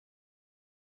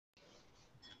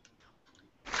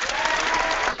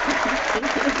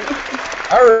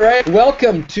All right,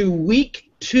 welcome to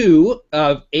week 2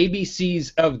 of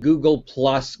ABCs of Google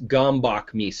Plus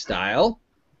Gombach Me Style.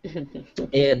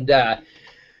 And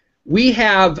we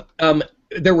have,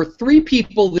 there were 3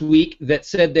 people this week that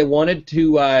said they wanted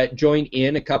to join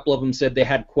in. A couple of them said they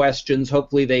had questions.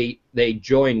 Hopefully they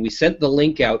joined. We sent the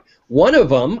link out. One of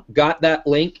them got that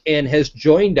link and has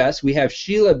joined us. We have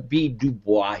Sheila B.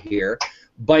 Dubois here.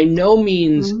 By no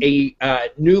means a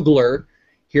noogler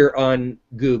here on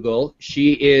Google.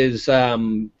 She is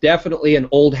definitely an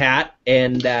old hat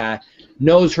and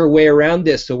knows her way around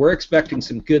this, so we're expecting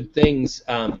some good things.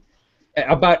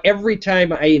 About every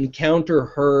time I encounter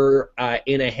her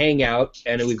in a Hangout,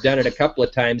 and we've done it a couple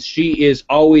of times, she is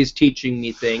always teaching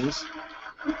me things.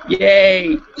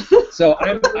 Yay! So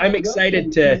I'm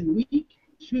excited to... Week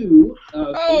 2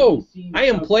 of Oh, I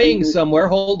am playing somewhere.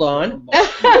 Hold on.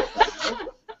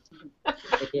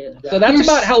 So that's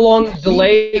about how long the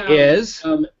delay is.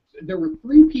 There were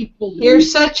 3 people. You're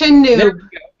such a noob.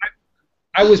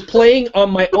 I was playing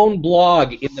on my own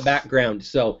blog in the background.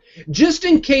 So just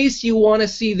in case you want to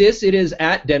see this, it is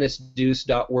at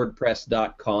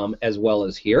dennisduce.wordpress.com as well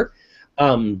as here.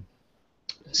 And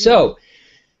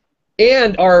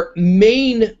our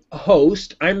main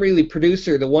host, I'm really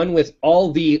producer, the one with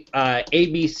all the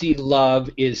ABC love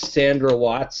is Sandra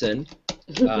Watson.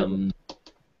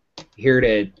 Here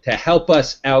to help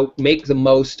us out, make the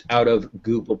most out of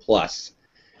Google+.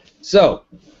 So,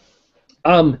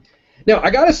 now I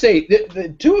gotta say,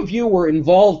 the 2 of you were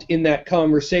involved in that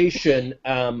conversation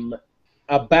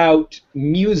about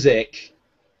music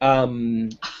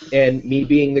and me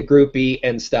being the groupie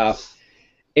and stuff,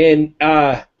 and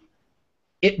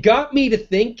it got me to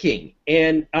thinking,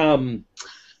 and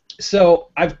so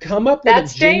I've come up with a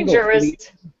jingle. That's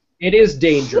dangerous. It is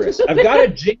dangerous. I've got a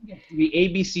jingle for the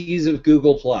ABCs of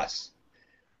Google+.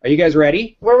 Are you guys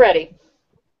ready? We're ready.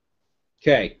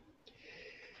 Okay.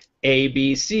 A,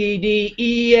 B, C, D,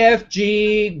 E, F,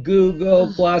 G,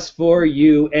 Google Plus for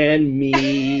you and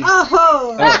me.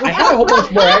 Oh! I had a whole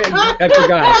bunch more. I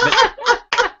forgot it.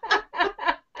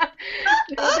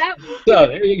 So,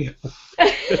 there you go.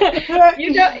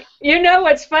 You know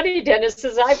what's funny, Dennis,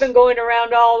 is I've been going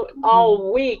around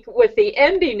all week with the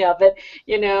ending of it.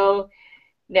 You know,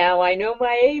 now I know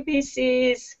my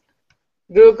ABCs.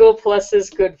 Google Plus is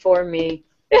good for me.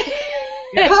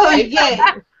 Oh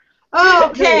yeah.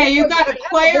 Okay, you got a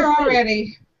player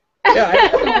already. Yeah, I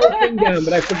had the whole thing down,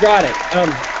 but I forgot it.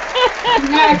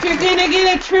 Yeah, if you're gonna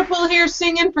get a triple here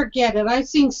singing, forget it. I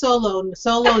sing solo.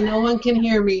 Solo, no one can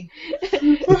hear me.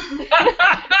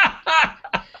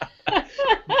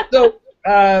 So,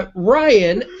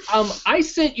 Ryan, I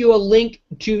sent you a link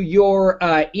to your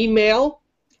email.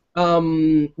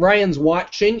 Ryan's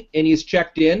watching, and he's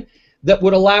checked in, that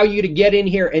would allow you to get in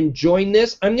here and join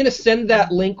this. I'm going to send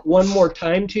that link one more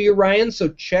time to you, Ryan, so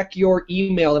check your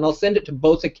email, and I'll send it to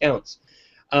both accounts.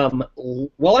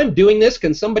 While I'm doing this,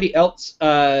 can somebody else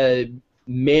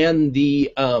man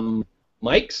the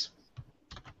mics?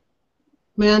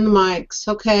 Man the mics,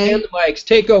 okay. Man the mics.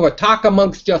 Take over. Talk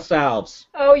amongst yourselves.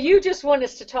 Oh, you just want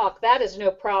us to talk. That is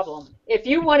no problem. If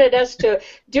you wanted us to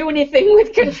do anything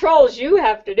with controls, you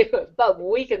have to do it. But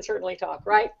we can certainly talk,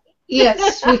 right?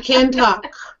 Yes, we can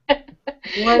talk.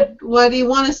 What do you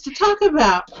want us to talk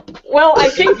about? Well, I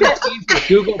think that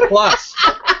Google Plus.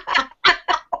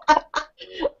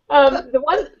 The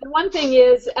one thing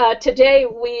is today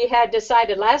we had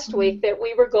decided last week that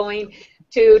we were going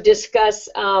to discuss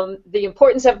the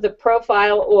importance of the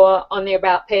profile or on the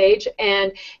About page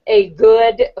and a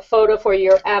good photo for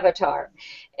your avatar.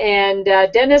 And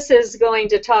Dennis is going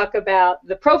to talk about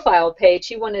the profile page.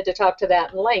 He wanted to talk to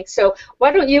that in length. So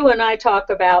why don't you and I talk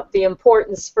about the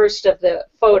importance first of the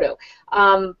photo?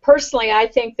 Personally, I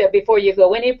think that before you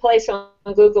go any place on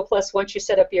Google+, once you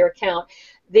set up your account,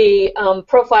 the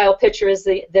profile picture is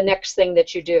the next thing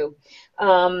that you do.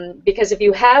 Because if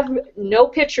you have no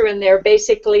picture in there,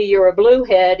 basically you're a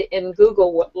bluehead in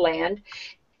Google land,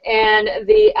 and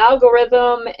the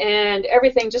algorithm and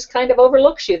everything just kind of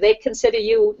overlooks you. They consider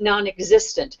you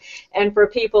non-existent. And for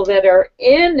people that are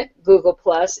in Google+,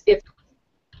 if...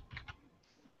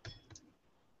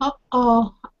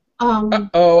 Uh-oh.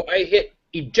 Uh-oh, I hit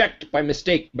eject by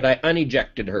mistake, but I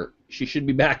unejected her. She should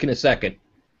be back in a second.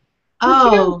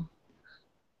 Oh.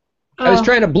 I was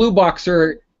trying to blue box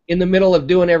her in the middle of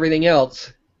doing everything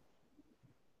else.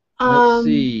 Let's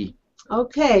see.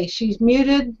 Okay, she's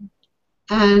muted.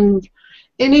 And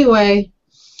anyway,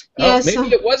 yes.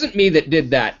 Maybe it wasn't me that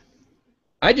did that.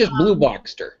 I just blue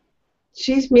boxed her.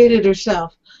 She's muted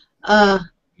herself.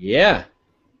 Yeah.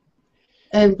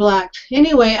 And black.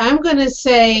 Anyway, I'm going to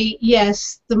say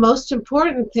yes, the most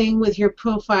important thing with your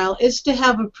profile is to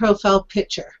have a profile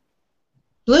picture.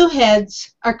 Blue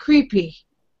heads are creepy.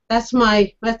 That's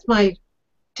my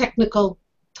technical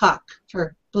talk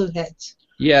for blue heads.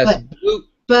 Yes.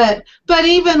 But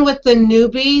even with the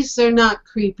newbies, they're not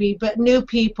creepy. But new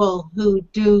people who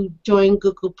do join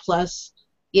Google Plus,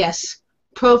 yes,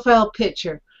 profile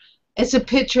picture. It's a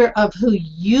picture of who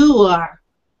you are.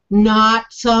 Not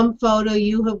some photo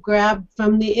you have grabbed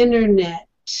from the internet,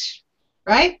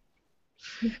 right?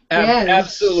 Yes.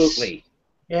 Absolutely.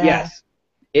 Yeah. Yes.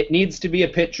 It needs to be a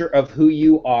picture of who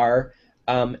you are,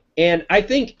 and I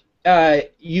think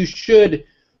you should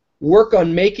work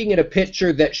on making it a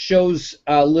picture that shows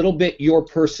a little bit your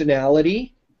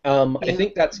personality. I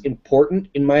think that's important,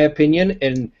 in my opinion.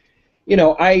 And you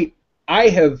know, I'm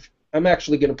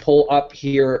actually going to pull up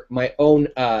here my own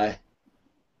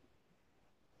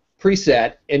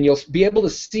preset, and you'll be able to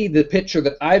see the picture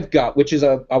that I've got, which is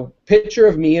a picture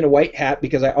of me in a white hat,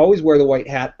 because I always wear the white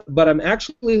hat, but I'm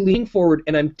actually leaning forward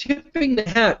and I'm tipping the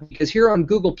hat, because here on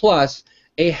Google Plus,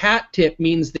 a hat tip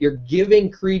means that you're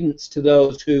giving credence to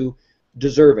those who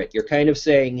deserve it. You're kind of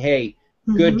saying, hey,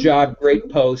 good job, great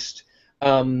post.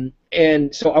 And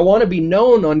so I want to be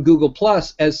known on Google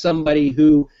Plus as somebody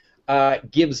who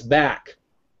gives back.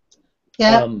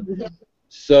 Yeah.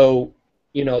 So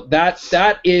you know,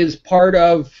 that is part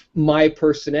of my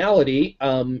personality,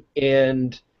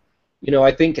 and you know,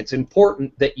 I think it's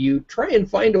important that you try and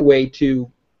find a way to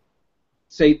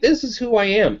say, this is who I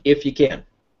am, if you can.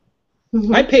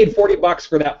 I paid $40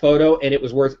 for that photo, and it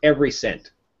was worth every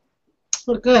cent.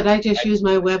 Well, good. I just use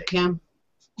my webcam.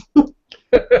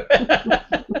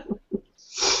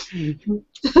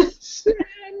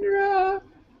 Sandra.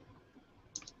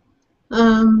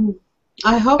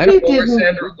 I hope I don't you know where didn't.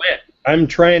 Sandra went. I'm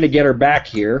trying to get her back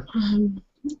here.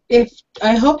 Did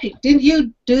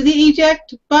you do the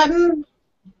eject button?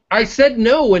 I said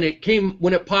no when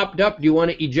it popped up. Do you want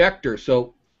to eject her?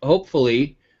 So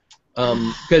hopefully,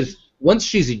 because once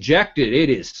she's ejected,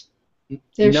 it is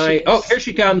nice. Oh, here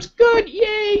she comes. Good,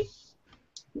 yay!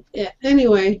 Yeah.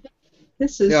 Anyway,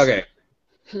 this is okay.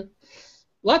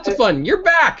 Lots of fun. You're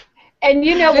back. And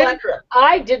you know Sandra. what?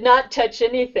 I did not touch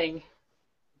anything.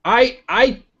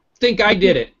 I think I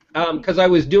did it because I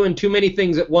was doing too many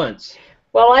things at once.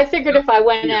 Well, I figured if I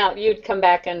went out, you'd come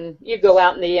back and you'd go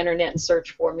out in the internet and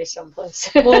search for me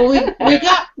someplace. Well,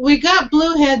 we got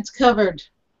blue heads covered.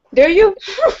 Do you?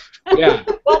 Yeah.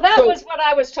 Well, that was what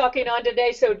I was talking on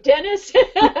today. So, Dennis,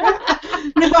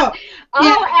 No.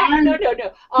 I'll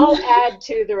add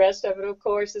to the rest of it. Of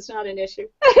course, it's not an issue.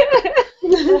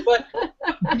 But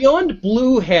beyond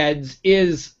blue heads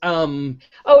is Oh,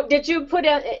 did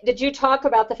you talk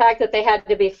about the fact that they had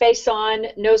to be face on,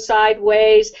 no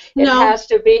sideways? It has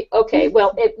to be okay.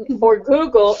 Well, for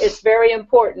Google, it's very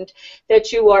important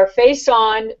that you are face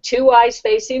on, two eyes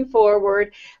facing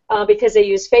forward. Because they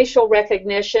use facial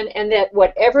recognition, and that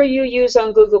whatever you use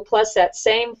on Google Plus, that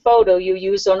same photo you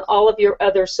use on all of your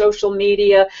other social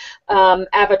media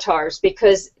avatars,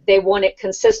 because they want it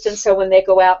consistent, so when they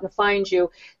go out and find you,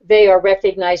 they are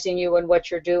recognizing you and what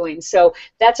you're doing. So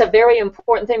that's a very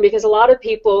important thing, because a lot of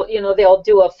people, you know, they'll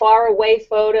do a far away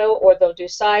photo, or they'll do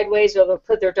sideways, or they'll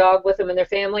put their dog with them and their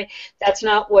family. That's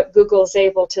not what Google's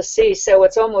able to see. So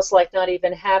it's almost like not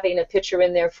even having a picture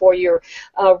in there for your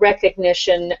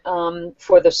recognition,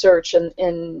 for the search and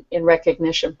in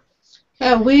recognition.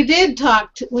 We did I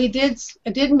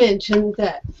did mention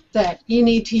that you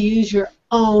need to use your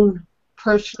own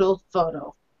personal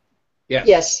photo.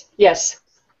 yes. Yes.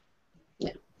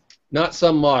 Yeah. Not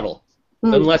some model,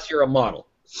 unless you're a model.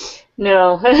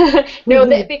 No,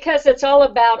 because it's all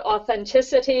about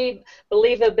authenticity,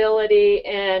 believability,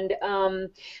 and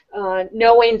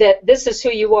knowing that this is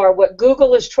who you are. What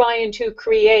Google is trying to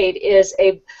create is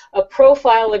a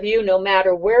profile of you, no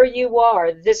matter where you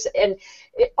are.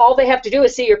 All they have to do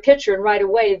is see your picture, and right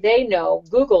away they know,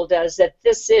 Google does, that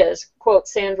this is, quote,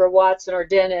 Sandra Watson or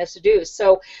Dennis DUCE.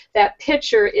 So that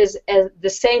picture is the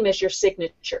same as your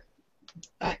signature.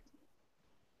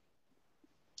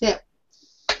 Yeah.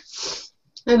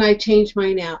 And I change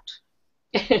mine out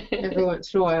every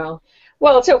once in a while.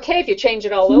 Well, it's okay if you change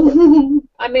it all over.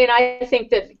 I mean, I think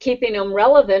that keeping them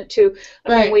relevant to,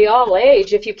 I mean, we all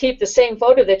age. If you keep the same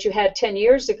photo that you had 10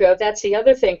 years ago, that's the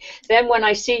other thing. Then when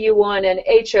I see you on an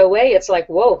HOA, it's like,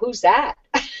 whoa, who's that?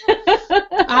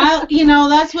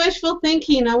 That's wishful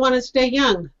thinking. I want to stay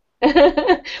young.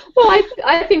 Well,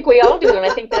 I think we all do, and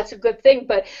I think that's a good thing.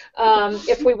 But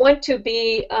if we want to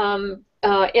be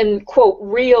in quote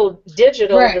real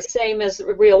digital, Right. the same as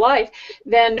real life,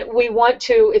 then we want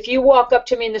to, if you walk up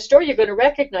to me in the store, you're going to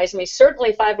recognize me. Certainly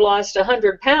if I've lost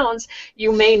 100 pounds,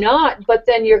 you may not, but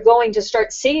then you're going to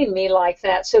start seeing me like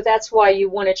that. So that's why you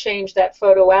want to change that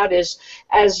photo out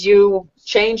as you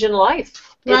change in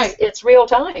life. Right. It's real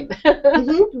time.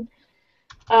 Mm-hmm.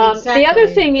 Exactly. The other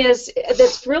thing is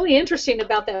that's really interesting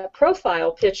about that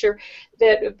profile picture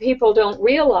that people don't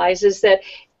realize is that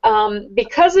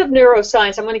because of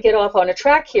neuroscience, I'm going to get off on a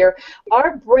track here,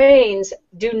 our brains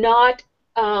do not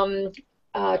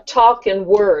talk in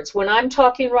words. When I'm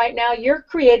talking right now, you're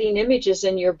creating images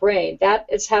in your brain. That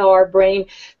is how our brain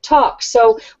talks.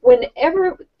 So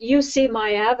whenever you see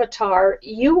my avatar,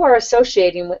 you are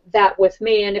associating that with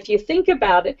me. And if you think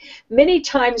about it, many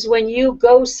times when you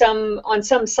go on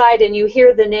some site and you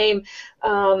hear the name,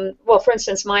 well, for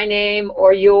instance, my name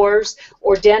or yours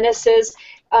or Dennis's,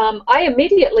 I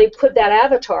immediately put that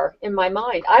avatar in my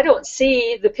mind. I don't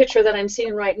see the picture that I'm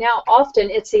seeing right now. Often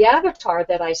it's the avatar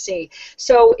that I see.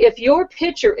 So if your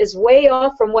picture is way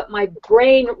off from what my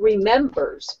brain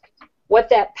remembers, what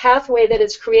that pathway that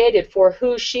it's created for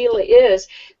who Sheila is,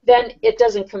 then it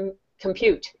doesn't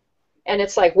compute. And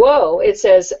it's like, whoa, it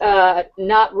says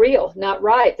not real, not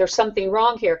right. There's something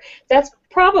wrong here. That's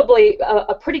probably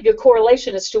a pretty good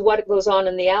correlation as to what goes on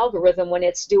in the algorithm when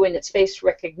it's doing its face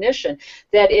recognition.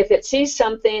 That if it sees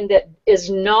something that is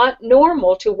not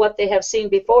normal to what they have seen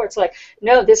before, it's like,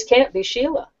 no, this can't be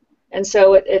Sheila. And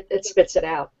so it spits it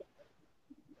out.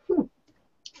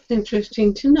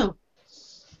 Interesting to know.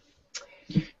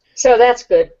 So that's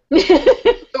good.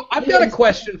 So I've got a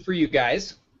question for you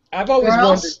guys. I've always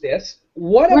wondered this.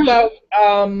 What about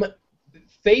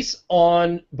face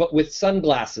on but with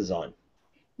sunglasses on?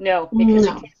 No, because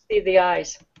you can't see the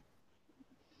eyes.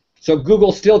 So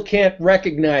Google still can't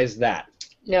recognize that?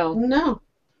 No. No.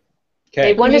 Okay.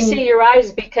 They want to see your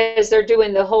eyes because they're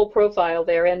doing the whole profile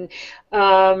there, and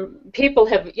people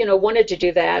have, wanted to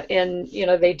do that, and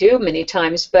they do many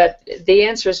times. But the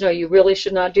answer is no. You really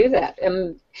should not do that.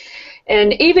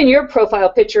 And even your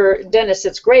profile picture, Dennis,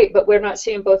 it's great, but we're not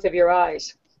seeing both of your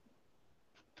eyes.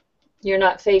 You're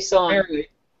not face on. Apparently.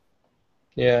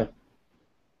 Yeah.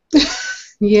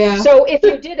 Yeah. So if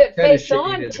you did it Kinda face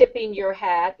on, shaded. tipping your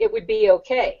hat, it would be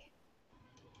okay.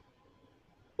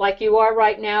 Like you are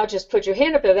right now, just put your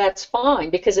hand up there, that's fine,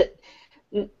 because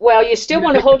well, you still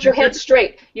want to hold your head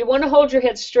straight. You want to hold your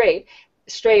head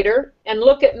straighter, and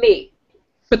look at me.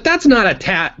 But that's not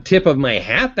a tip of my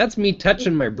hat. That's me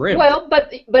touching my brim. Well,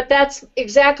 but that's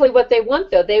exactly what they want,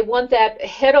 though. They want that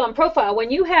head-on profile. When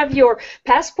you have your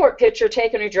passport picture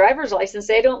taken or driver's license,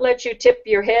 they don't let you tip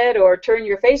your head or turn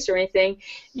your face or anything.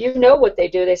 You know what they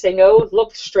do. They say, no,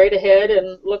 look straight ahead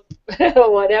and look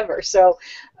whatever. So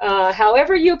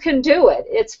however you can do it,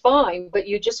 it's fine, but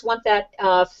you just want that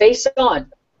face on,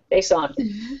 face on.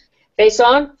 Face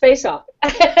on, face off.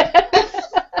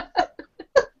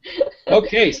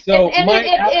 Okay, so and my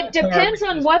it depends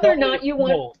on whether or not you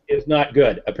want. Is not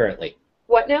good, apparently.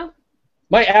 What now?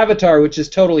 My avatar, which is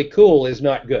totally cool, is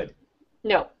not good.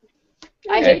 No.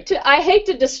 Okay. I hate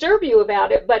to disturb you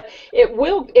about it, but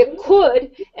it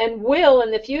could and will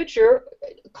in the future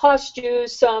cost you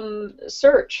some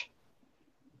search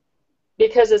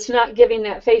because it's not giving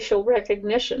that facial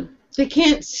recognition. They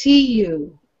can't see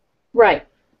you. Right.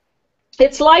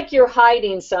 It's like you're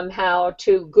hiding somehow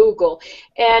to Google.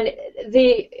 And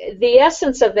the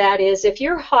essence of that is if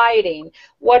you're hiding,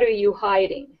 what are you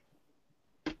hiding?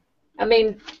 I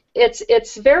mean,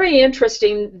 it's very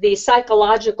interesting, the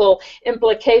psychological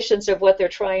implications of what they're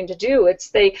trying to do. It's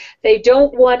they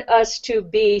don't want us to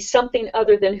be something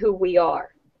other than who we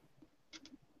are.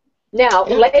 Now,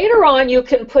 later on, you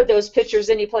can put those pictures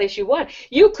any place you want.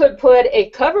 You could put a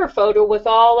cover photo with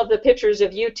all of the pictures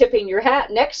of you tipping your hat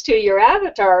next to your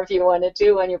avatar if you wanted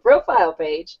to on your profile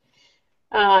page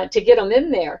to get them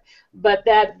in there. But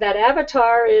that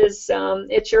avatar is,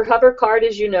 it's your hover card,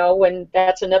 as you know, and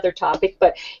that's another topic.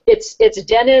 But it's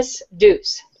Dennis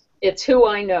DUCE. It's who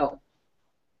I know.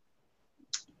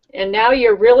 And now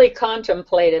you're really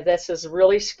contemplative. This is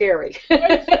really scary.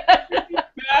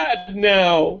 Bad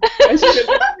now. I spent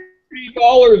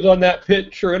 $3 on that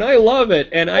picture, and I love it,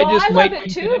 and I just might love it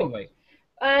keep too. it anyway.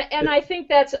 And I think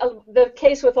that's the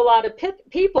case with a lot of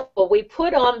people. We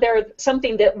put on there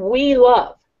something that we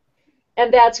love,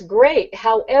 and that's great.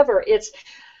 However,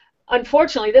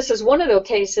 unfortunately, this is one of those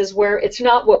cases where it's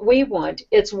not what we want.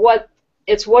 It's what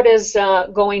is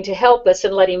going to help us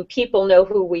in letting people know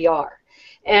who we are,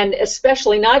 and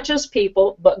especially not just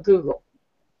people, but Google.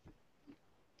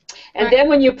 And then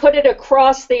when you put it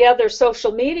across the other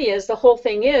social medias, the whole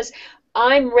thing is,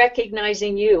 I'm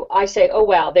recognizing you. I say, oh,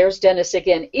 wow, there's Dennis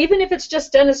again. Even if it's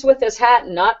just Dennis with his hat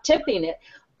and not tipping it,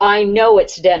 I know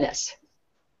it's Dennis.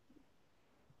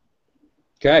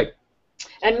 Okay.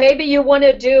 And maybe you want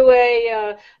to do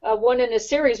a one in a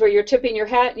series where you're tipping your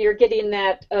hat and you're getting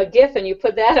that GIF, and you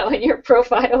put that on your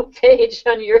profile page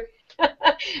on your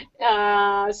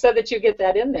so that you get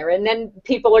that in there, and then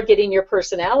people are getting your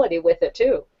personality with it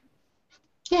too.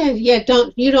 Yeah,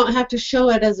 you don't have to show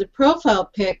it as a profile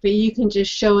pic, but you can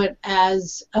just show it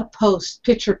as a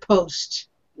picture post.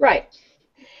 Right.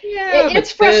 Yeah,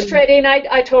 it's frustrating.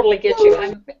 I totally get you.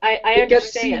 I understand.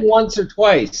 Gets seen once or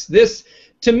twice.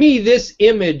 To me, this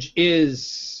image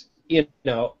is,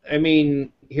 I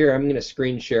mean, here, I'm going to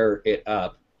screen share it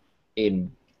up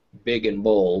in big and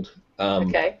bold.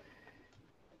 Okay.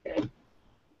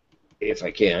 If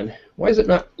I can. Why is it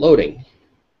not loading?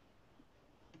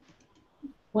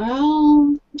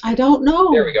 Well, I don't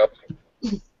know. There we go.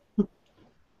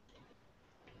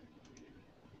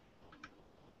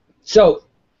 So,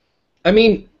 I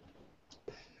mean,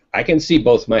 I can see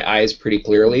both my eyes pretty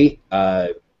clearly.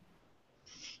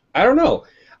 I don't know.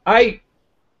 I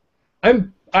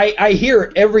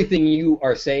hear everything you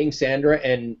are saying, Sandra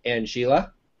and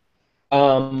Sheila.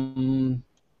 But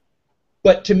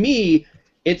to me,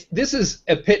 this is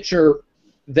a picture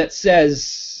that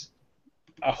says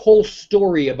a whole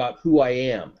story about who I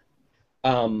am,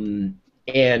 and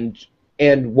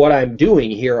what I'm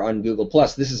doing here on Google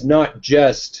Plus. This is not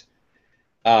just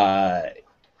an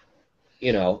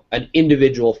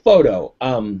individual photo.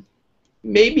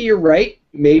 Maybe you're right.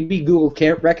 Maybe Google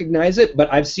can't recognize it,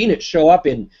 but I've seen it show up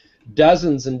in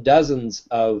dozens and dozens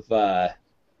of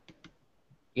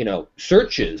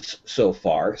searches so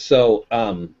far. So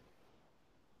well,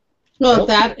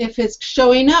 if it's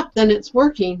showing up, then it's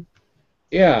working.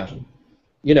 Yeah,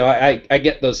 I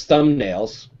get those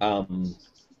thumbnails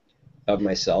of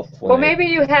myself. Well, maybe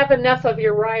you have enough of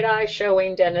your right eye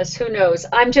showing, Dennis. Who knows?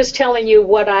 I'm just telling you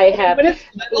what I have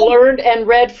learned and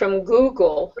read from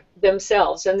Google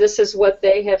themselves, and this is what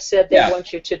they have said they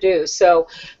want you to do. So,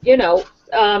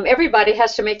 everybody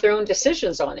has to make their own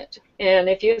decisions on it, and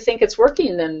if you think it's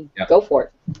working, then go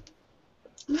for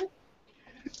it.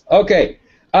 Okay,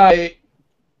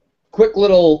 quick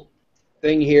little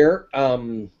thing here.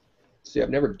 See, I've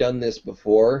never done this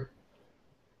before.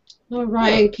 Oh,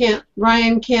 Ryan can't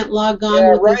log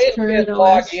on with his current OS.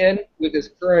 Log in with his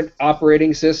current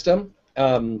operating system.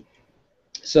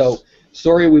 So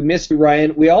sorry we missed you,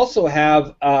 Ryan. We also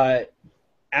have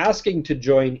asking to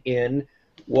join in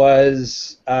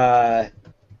was I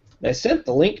sent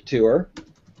the link to her.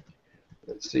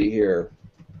 Let's see here.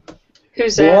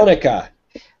 Who's Veronica.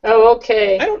 that? Oh,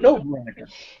 okay. I don't know Veronica.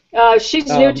 She's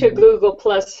new to Google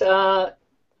Plus,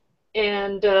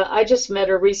 and I just met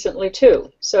her recently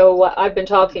too. So I've been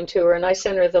talking to her, and I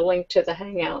sent her the link to the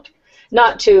Hangout,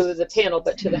 not to the panel,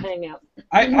 but to the Hangout.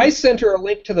 I sent her a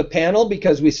link to the panel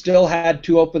because we still had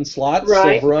 2 open slots.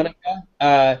 Right. So Veronica,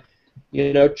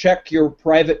 check your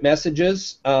private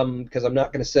messages because I'm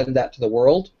not going to send that to the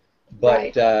world.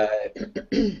 But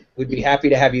we'd be happy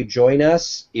to have you join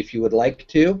us if you would like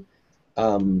to.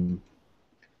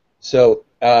 So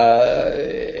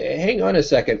hang on a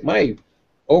second. My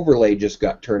overlay just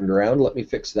got turned around. Let me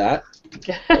fix that.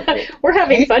 Okay. We're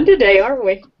having fun today, aren't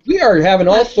we? We are having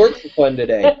all sorts of fun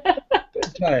today.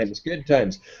 Good times, good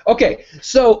times. Okay,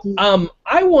 so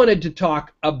I wanted to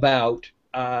talk about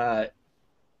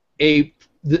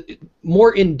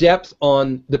more in depth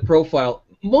on the profile.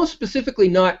 Most specifically,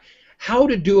 not how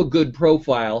to do a good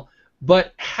profile,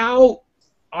 but how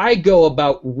I go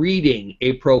about reading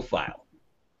a profile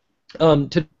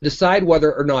to decide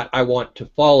whether or not I want to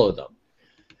follow them.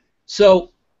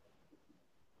 So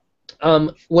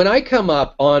when I come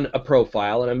up on a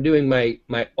profile and I'm doing my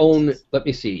own, let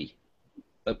me see,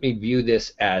 let me view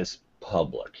this as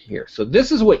public here. So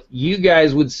this is what you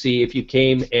guys would see if you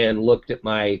came and looked at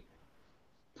my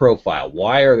profile.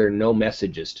 Why are there no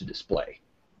messages to display?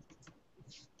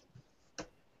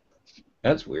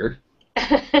 That's weird.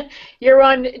 You're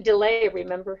on delay,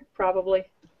 remember, probably.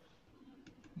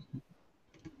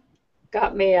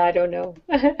 Got me, I don't know.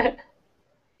 That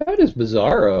is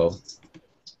bizarro.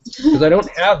 Because I don't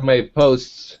have my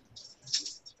posts.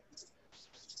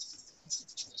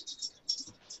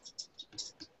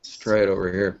 Let's try it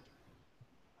over here.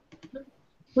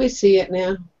 We see it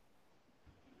now.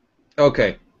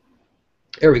 Okay.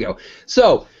 There we go.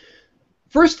 So,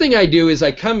 first thing I do is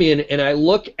I come in and I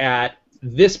look at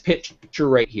this picture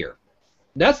right here.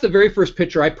 That's the very first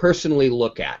picture I personally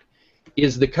look at,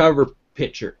 is the cover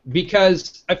picture.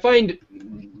 Because I find,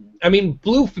 I mean,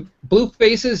 blue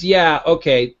faces, yeah,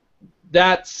 okay,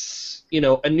 that's you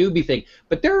know, a newbie thing.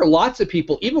 But there are lots of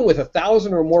people, even with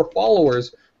 1,000 or more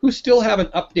followers, who still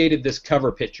haven't updated this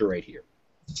cover picture right here.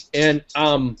 And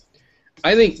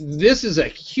I think this is a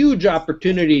huge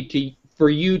opportunity for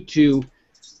you to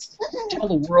tell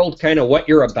the world kind of what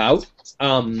you're about.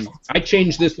 I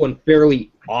change this one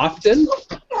fairly often,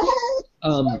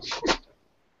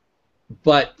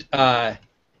 but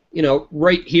you know,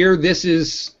 right here, this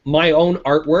is my own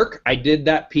artwork. I did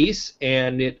that piece,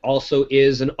 and it also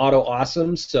is an Auto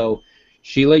Awesome. So,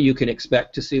 Sheila, you can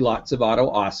expect to see lots of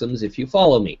Auto Awesomes if you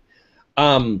follow me.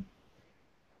 And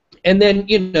then,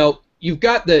 you know, you've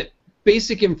got the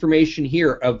basic information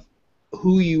here of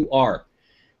who you are.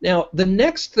 Now, the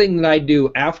next thing that I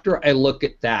do after I look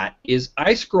at that is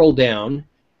I scroll down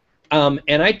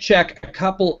and I check a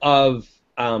couple of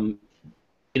you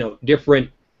know,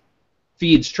 different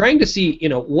feeds, trying to see, you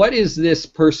know, what is this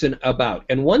person about.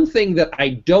 And one thing that I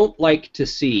don't like to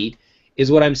see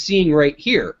is what I'm seeing right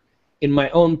here in my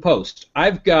own post.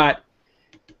 I've got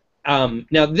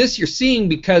now this you're seeing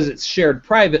because it's shared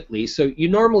privately, so you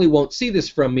normally won't see this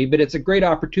from me, but it's a great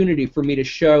opportunity for me to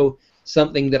show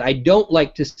something that I don't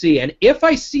like to see. And if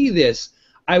I see this,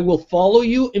 I will follow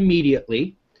you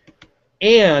immediately,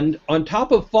 and on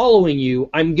top of following you,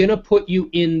 I'm going to put you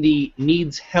in the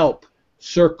needs help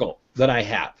circle that I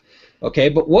have. Okay,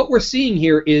 but what we're seeing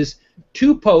here is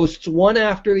 2 posts, one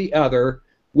after the other,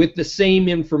 with the same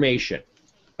information.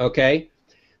 Okay,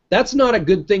 that's not a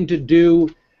good thing to do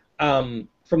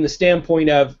from the standpoint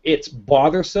of it's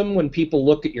bothersome when people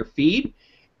look at your feed.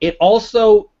 It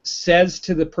also says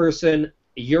to the person,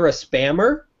 you're a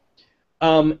spammer,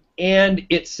 and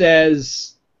it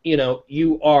says, you know,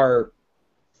 you are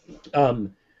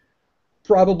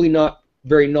probably not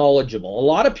very knowledgeable. A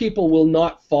lot of people will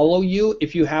not follow you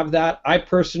if you have that. I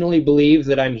personally believe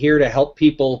that I'm here to help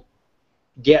people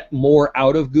get more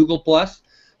out of Google+.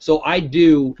 So I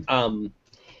do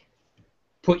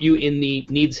put you in the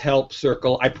needs help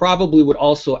circle. I probably would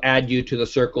also add you to the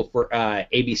circle for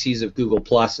ABCs of Google+,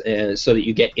 so that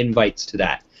you get invites to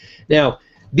that. Now,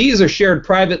 these are shared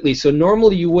privately, so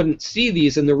normally you wouldn't see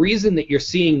these, and the reason that you're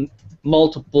seeing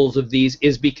multiples of these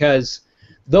is because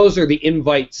those are the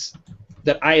invites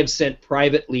that I have sent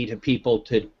privately to people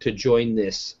to join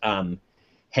this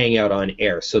Hangout on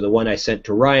Air. So the one I sent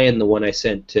to Ryan, the one I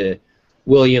sent to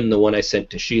William, the one I sent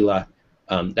to Sheila,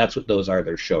 that's what those are.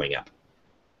 They're showing up.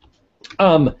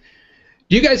 Do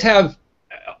you guys have,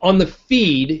 on the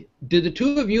feed, do the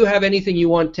 2 of you have anything you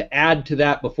want to add to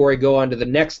that before I go on to the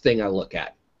next thing I look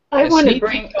at? I want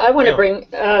to bring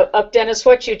up, Dennis,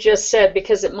 what you just said,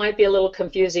 because it might be a little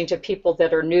confusing to people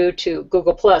that are new to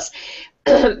Google+.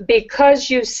 Because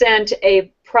you sent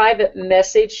a private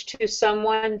message to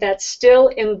someone, that's still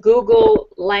in Google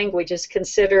language is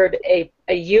considered a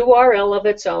URL of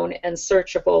its own and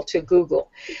searchable to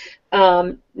Google.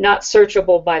 Not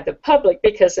searchable by the public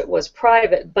because it was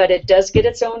private, but it does get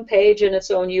its own page and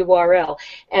its own URL,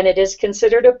 and it is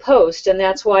considered a post, and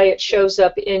that's why it shows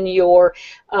up in your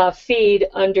feed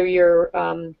under your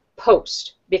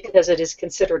post, because it is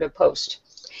considered a post.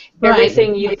 Right.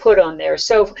 Everything you put on there.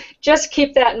 So just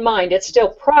keep that in mind. It's still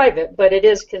private, but it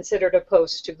is considered a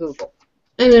post to Google.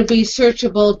 And it'd be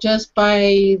searchable just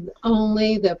by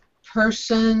only the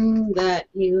person that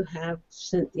you have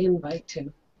sent the invite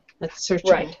to. That's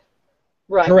searchable. Right.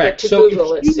 Right. Correct. But to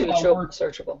Google, it's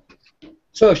searchable.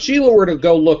 So if Sheila were to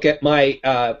go look at my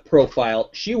profile,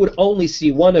 she would only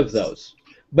see one of those.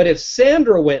 But if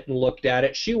Sandra went and looked at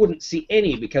it, she wouldn't see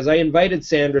any, because I invited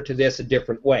Sandra to this a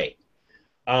different way.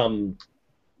 And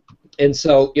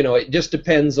so, you know, it just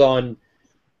depends on,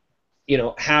 you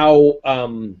know, how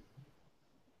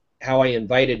I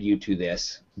invited you to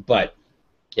this. But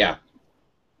yeah.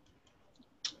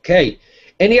 Okay.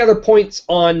 Any other points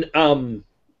on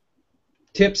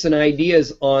tips and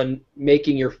ideas on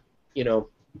making your, you know,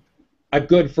 a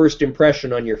good first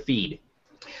impression on your feed?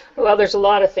 Well, there's a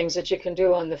lot of things that you can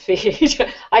do on the feed.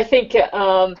 I think.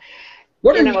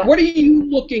 What are you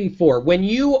looking for when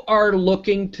you are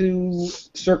looking to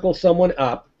circle someone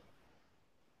up,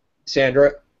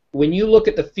 Sandra? When you look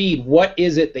at the feed, what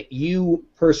is it that you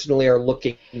personally are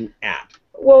looking at?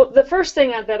 Well, the first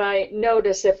thing that I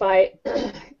notice if I,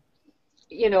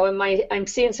 you know, I'm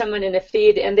seeing someone in a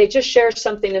feed and they just share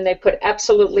something and they put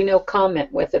absolutely no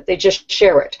comment with it. They just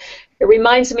share it. It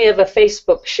reminds me of a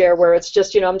Facebook share where it's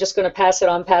just, you know, I'm just going to pass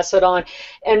it on.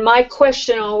 And my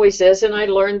question always is, and I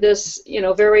learned this, you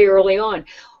know, very early on,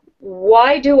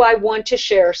 why do I want to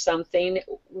share something?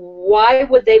 Why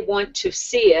would they want to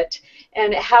see it?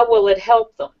 And how will it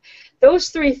help them? those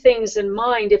three things in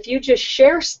mind, if you just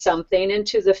share something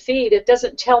into the feed, it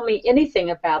doesn't tell me anything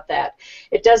about that.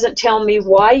 It doesn't tell me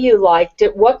why you liked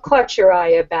it, what caught your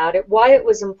eye about it, why it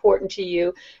was important to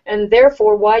you, and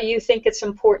therefore why you think it's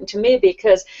important to me,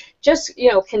 because just,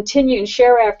 you know, continuing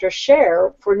share after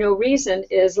share for no reason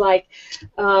is like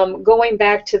going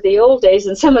back to the old days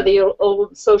and some of the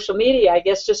old social media, I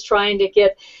guess, just trying to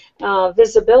get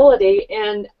visibility,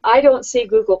 and I don't see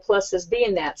Google Plus as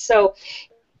being that. So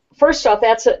first off,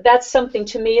 that's something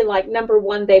to me, like, number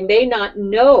one, they may not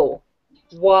know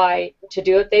why to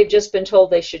do it. They've just been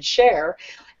told they should share.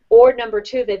 Or number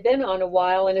two, they've been on a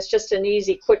while and it's just an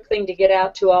easy, quick thing to get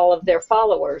out to all of their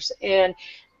followers. And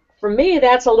for me,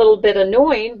 that's a little bit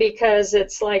annoying, because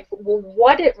it's like, well,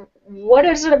 what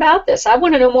is it about this? I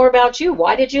want to know more about you.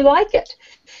 Why did you like it?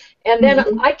 And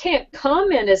then I can't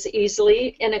comment as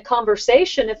easily in a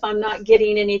conversation if I'm not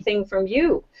getting anything from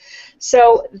you.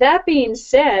 So that being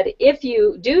said, if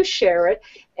you do share it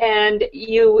and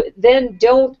you then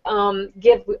don't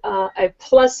give a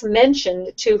plus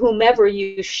mention to whomever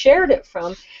you shared it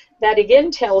from, that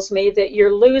again tells me that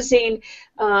you're losing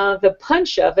the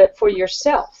punch of it for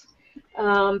yourself.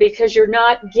 Because you're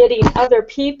not getting other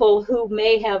people who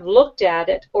may have looked at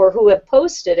it or who have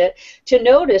posted it to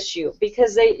notice you,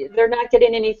 because they're not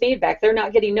getting any feedback. They're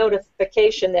not getting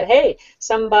notification that, hey,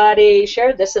 somebody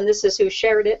shared this and this is who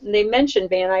shared it and they mentioned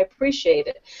me and I appreciate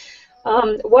it.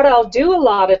 What I'll do a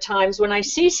lot of times when I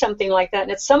see something like that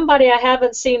and it's somebody I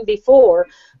haven't seen before,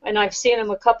 and I've seen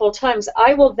them a couple of times,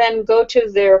 I will then go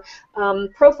to their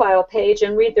profile page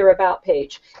and read their About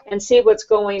page and see what's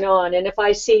going on. And if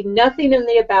I see nothing in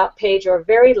the About page or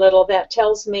very little, that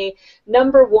tells me,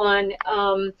 number one,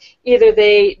 either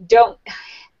they don't...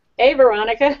 Hey,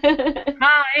 Veronica.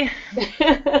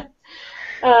 Hi.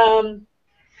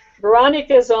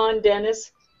 Veronica's on,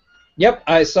 Dennis. Yep,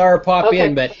 I saw her pop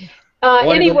in, but...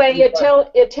 Anyway,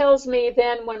 it tells me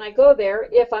then when I go there,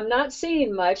 if I'm not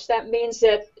seeing much, that means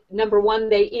that, number one,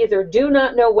 they either do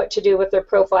not know what to do with their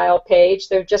profile page,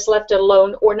 they're just left it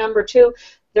alone, or number two,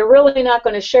 they're really not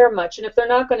going to share much. And if they're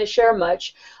not going to share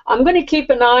much, I'm going to keep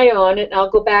an eye on it and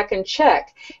I'll go back and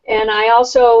check. And I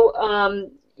also,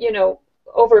 you know,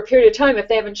 over a period of time, if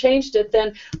they haven't changed it,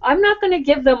 then I'm not going to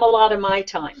give them a lot of my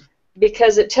time,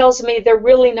 because it tells me they're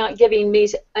really not giving me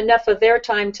enough of their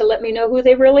time to let me know who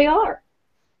they really are.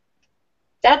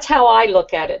 That's how I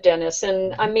look at it, Dennis.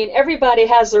 And I mean, everybody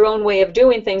has their own way of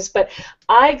doing things, but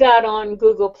I got on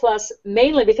Google Plus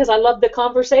mainly because I loved the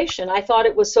conversation. I thought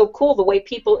it was so cool the way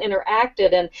people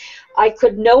interacted, and I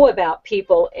could know about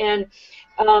people. And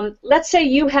let's say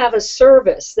you have a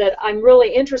service that I'm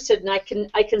really interested in.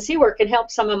 I can see where it can help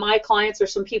some of my clients or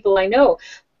some people I know.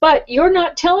 But you're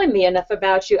not telling me enough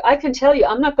about you. I can tell you,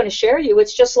 I'm not going to share you.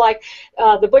 It's just like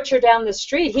the butcher down the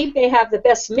street. He may have the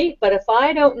best meat, but if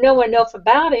I don't know enough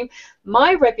about him,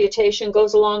 my reputation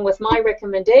goes along with my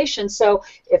recommendation. So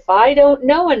if I don't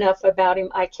know enough about him,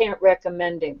 I can't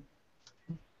recommend him.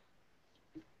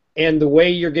 And the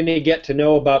way you're going to get to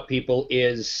know about people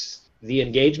is the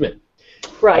engagement.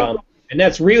 Right. And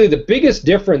that's really the biggest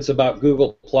difference about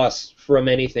Google Plus from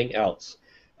anything else.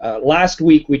 Last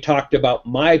week we talked about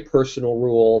my personal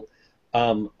rule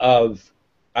of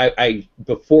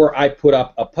before I put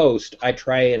up a post, I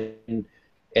try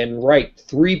and write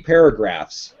 3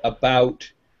 paragraphs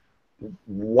about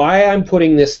why I'm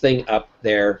putting this thing up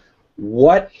there,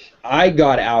 what I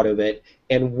got out of it,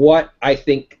 and what I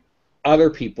think other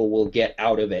people will get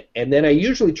out of it. And then I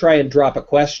usually try and drop a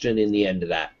question in the end of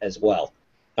that as well.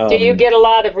 Do you get a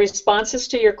lot of responses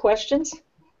to your questions?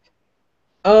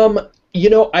 You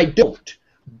know, I don't.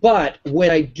 But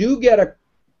when I do get a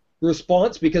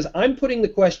response, because I'm putting the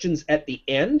questions at the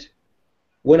end,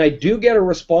 when I do get a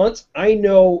response, I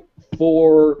know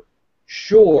for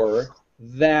sure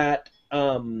that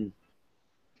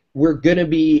we're going to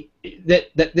be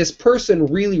that this person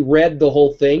really read the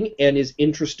whole thing and is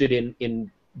interested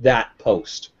in that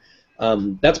post.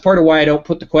 That's part of why I don't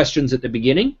put the questions at the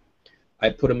beginning. I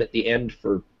put them at the end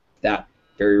for that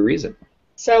very reason.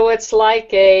 So it's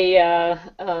like a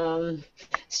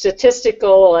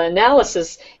statistical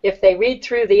analysis. If they read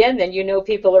through the end, then you know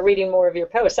people are reading more of your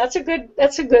posts. That's a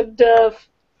good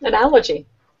analogy.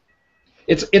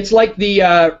 It's like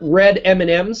the red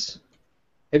M&Ms.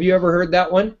 Have you ever heard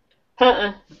that one?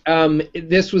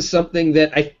 This was something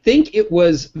that I think it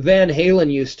was Van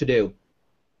Halen used to do.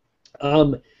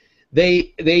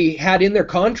 They had in their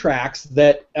contracts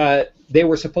that they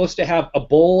were supposed to have a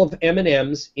bowl of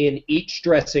M&Ms in each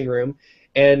dressing room,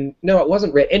 and no, it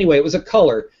wasn't red. Anyway, it was a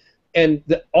color, and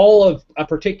all of a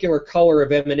particular color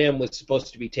of M&M was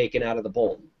supposed to be taken out of the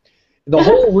bowl. the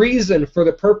whole reason for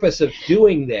the purpose of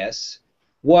doing this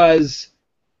was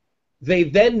they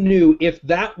then knew if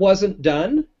that wasn't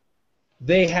done,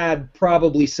 they had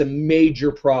probably some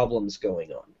major problems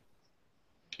going on.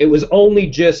 It was only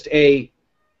just a,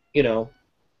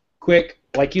 quick,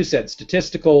 like you said,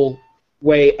 statistical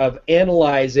way of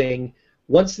analyzing.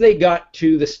 Once they got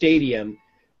to the stadium,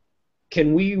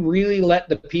 can we really let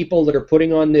the people that are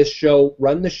putting on this show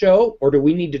run the show, or do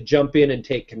we need to jump in and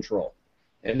take control?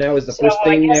 And that was the first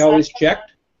thing they always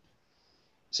checked.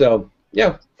 So,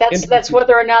 yeah. That's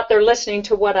whether or not they're listening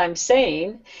to what I'm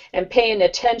saying and paying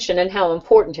attention and how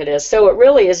important it is. So it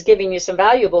really is giving you some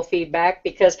valuable feedback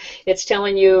because it's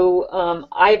telling you,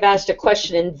 I've asked a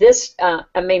question in this,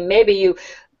 maybe you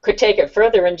could take it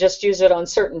further and just use it on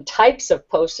certain types of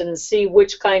posts and see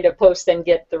which kind of posts then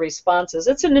get the responses.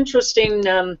 It's an interesting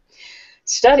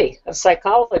study of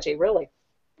psychology, really.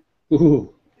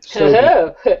 Ooh,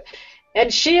 so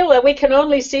and Sheila, we can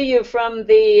only see you from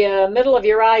the middle of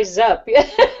your eyes up.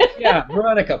 Yeah,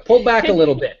 Veronica, pull back a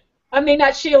little bit. I mean,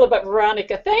 not Sheila, but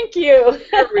Veronica. Thank you.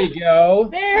 There we go.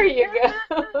 There you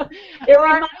go. It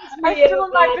reminds me of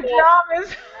my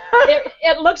pajamas.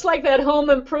 It looks like that Home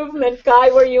Improvement guy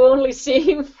where you only see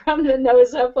him from the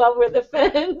nose up over the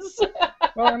fence.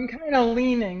 Well, I'm kind of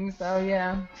leaning, so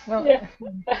yeah. Well, yeah.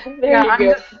 There you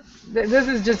go. This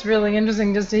is just really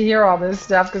interesting just to hear all this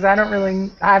stuff because I don't really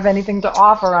have anything to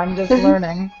offer. I'm just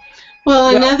learning.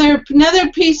 Well,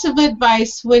 another piece of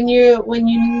advice when you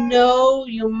know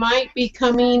you might be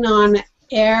coming on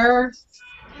air,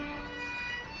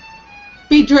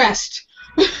 be dressed.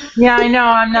 Yeah, I know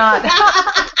I'm not.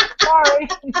 Sorry.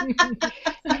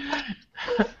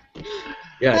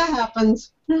 Yes. That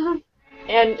happens.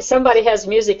 And somebody has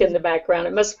music in the background.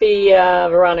 It must be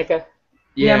Veronica.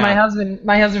 Yeah, my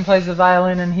husband plays the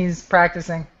violin and he's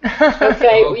practicing.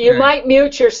 Okay, you might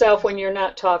mute yourself when you're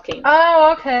not talking.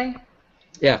 Oh, okay.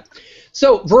 Yeah.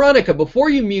 So, Veronica, before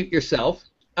you mute yourself,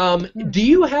 do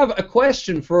you have a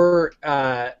question for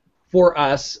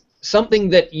us? Something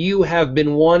that you have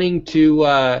been wanting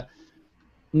to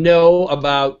know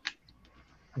about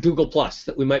Google Plus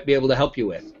that we might be able to help you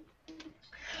with?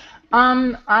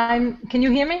 Can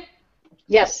you hear me?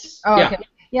 Yes. Oh, yeah. Okay.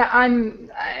 Yeah,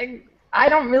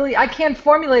 I can't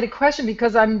formulate a question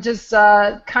because I'm just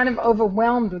kind of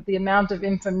overwhelmed with the amount of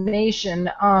information.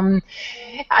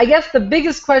 I guess the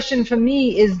biggest question for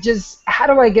me is just how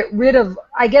do I get rid of,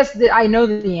 I guess that I know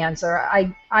the answer.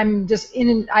 I'm just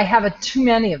I have too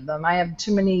many of them. I have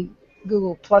too many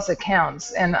Google Plus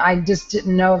accounts, and I just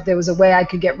didn't know if there was a way I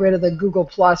could get rid of the Google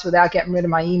Plus without getting rid of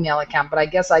my email account, but I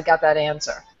guess I got that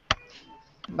answer.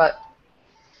 But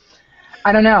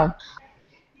I don't know.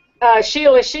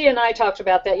 Sheila, she and I talked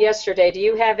about that yesterday. Do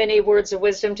you have any words of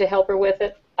wisdom to help her with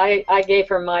it? I gave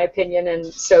her my opinion, and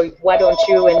so why don't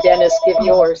you and Dennis give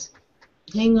yours?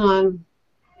 Hang on.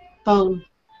 Phone.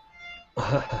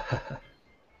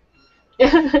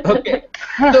 Okay.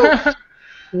 So,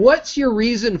 what's your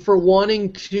reason for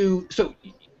wanting to? So,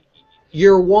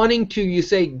 you're wanting to, you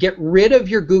say, get rid of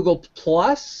your Google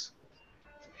Plus?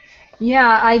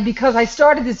 Yeah, because I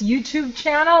started this YouTube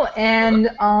channel and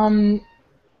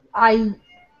I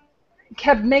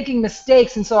kept making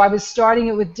mistakes, and so I was starting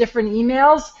it with different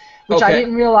emails, which I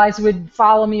didn't realize would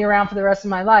follow me around for the rest of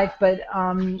my life, but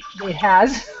it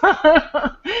has.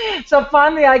 So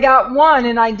finally I got one,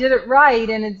 and I did it right,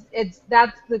 and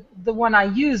that's the one I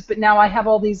used, but now I have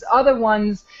all these other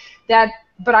ones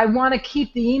but I want to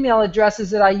keep the email addresses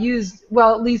that I used,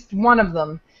 well, at least one of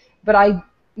them, but I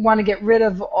want to get rid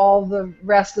of all the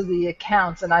rest of the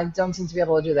accounts, and I don't seem to be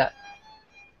able to do that.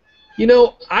 You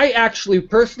know, I actually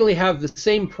personally have the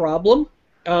same problem.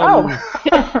 Now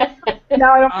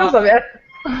I don't feel so bad.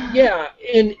 Yeah,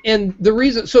 and the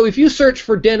reason, so if you search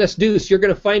for Dennis DUCE, you're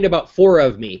going to find about 4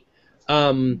 of me.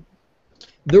 The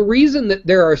reason that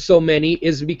there are so many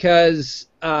is because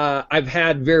I've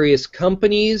had various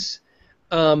companies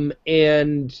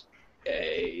and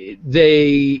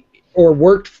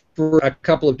worked for a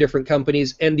couple of different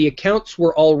companies, and the accounts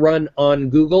were all run on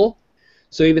Google.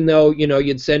 So even though,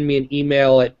 you'd send me an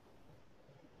email at,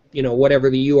 whatever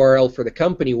the URL for the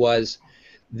company was,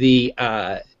 it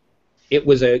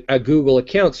was a Google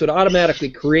account, so it automatically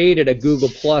created a Google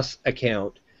Plus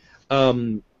account.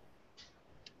 And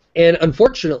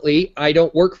unfortunately, I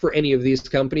don't work for any of these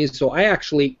companies, so I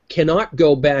actually cannot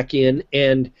go back in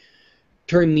and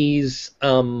turn these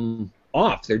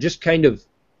off. They're just kind of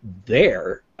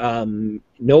there.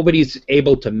 Nobody's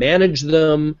able to manage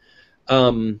them.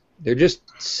 They're just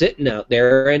sitting out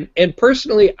there, and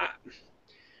personally, I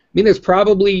mean, there's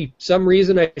probably some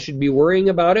reason I should be worrying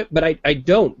about it, but I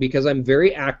don't, because I'm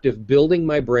very active building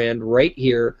my brand right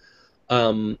here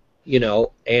You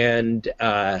know, and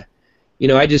you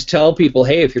know, I just tell people,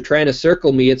 hey, if you're trying to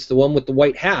circle me, it's the one with the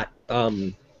white hat.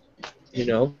 You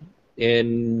know,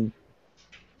 and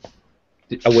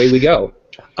away we go.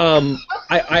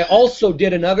 I also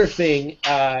did another thing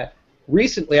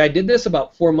recently. I did this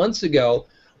about 4 months ago.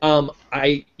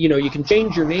 You know, you can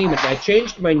change your name, and I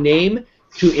changed my name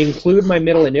to include my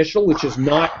middle initial, which is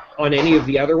not on any of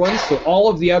the other ones. So all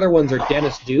of the other ones are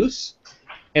Dennis DUCE,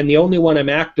 and the only one I'm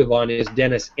active on is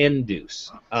Dennis and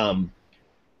DUCE.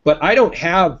 But I don't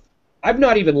have, I've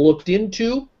not even looked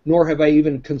into, nor have I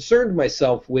even concerned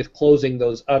myself with closing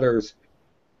those others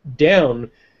down,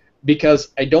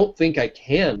 because I don't think I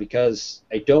can, because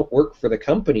I don't work for the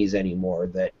companies anymore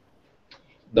that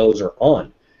those are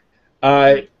on.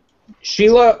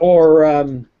 Sheila or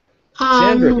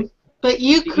Sandra? But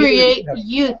you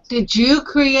did you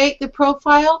create the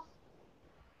profile?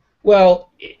 Well,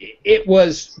 it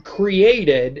was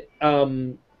created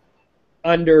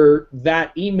under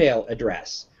that email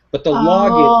address, but the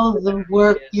login. The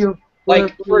work you're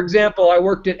like, for example, I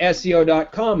worked at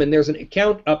SEO.com, and there's an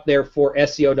account up there for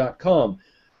SEO.com.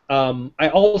 I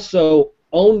also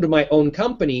owned my own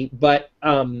company, but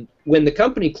when the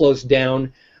company closed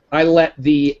down, I let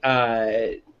the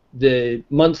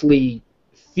monthly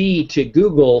fee to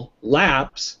Google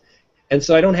lapse, and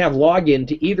so I don't have login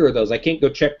to either of those. I can't go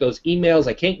check those emails.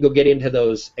 I can't go get into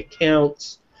those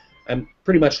accounts. I'm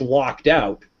pretty much locked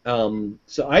out.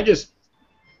 So I just...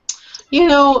 You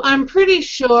know, I'm pretty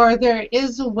sure there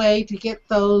is a way to get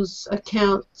those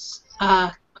accounts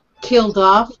killed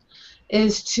off,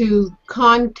 is to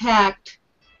contact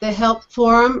the help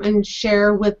forum and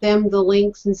share with them the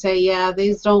links and say, yeah,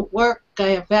 these don't work. I,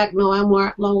 in fact, no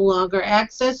longer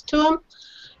access to them.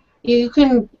 You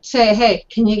can say, hey,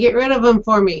 can you get rid of them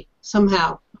for me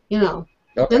somehow? You know.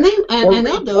 Okay. And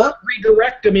they'll do it.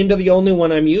 Redirect them into the only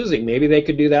one I'm using. Maybe they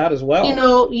could do that as well. You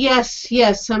know, yes.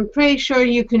 I'm pretty sure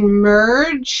you can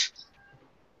merge.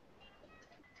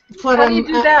 How do you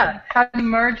do that? How do you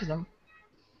merge them?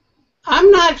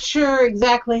 I'm not sure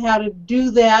exactly how to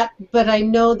do that, but I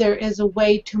know there is a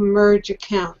way to merge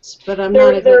accounts. But I'm not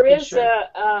exactly There is sure.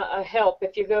 a help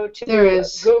if you go to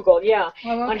Google,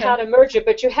 on how to merge it.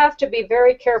 But you have to be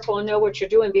very careful and know what you're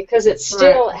doing, because it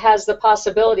still has the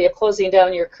possibility of closing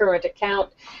down your current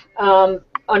account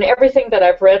on everything that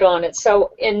I've read on it.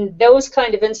 So in those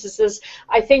kind of instances,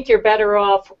 I think you're better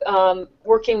off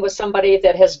working with somebody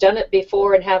that has done it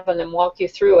before and having them walk you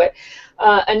through it.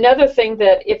 Another thing,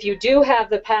 that if you do have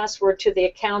the password to the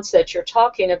accounts that you're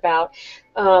talking about,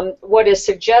 what is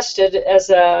suggested as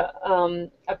a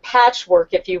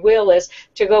patchwork, if you will, is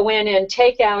to go in and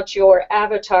take out your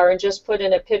avatar and just put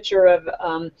in a picture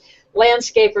of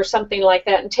landscape or something like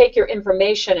that, and take your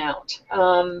information out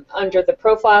under the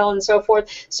profile and so forth.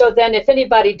 So then if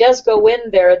anybody does go in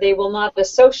there, they will not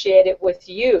associate it with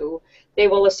you. They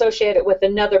will associate it with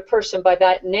another person by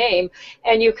that name.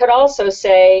 And you could also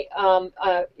say,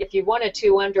 if you wanted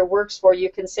to, under Works For, you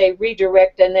can say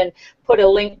redirect and then put a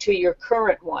link to your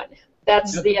current one.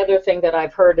 That's the other thing that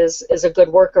I've heard is a good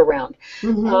workaround.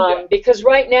 Because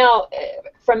right now,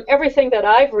 from everything that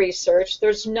I've researched,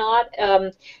 there's not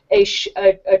a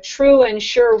true and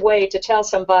sure way to tell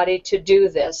somebody to do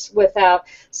this without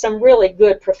some really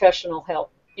good professional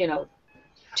help, you know,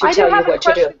 to tell you what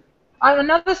to do. On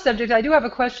another subject, I do have a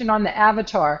question on the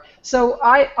avatar. So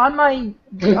on my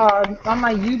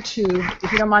YouTube,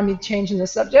 if you don't mind me changing the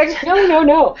subject.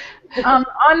 No.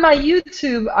 On my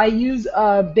YouTube, I use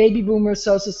a baby boomer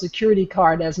Social Security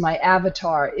card as my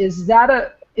avatar. Is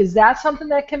that something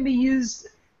that can be used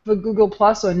for Google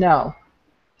Plus or no?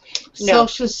 No.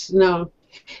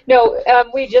 No, I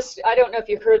don't know if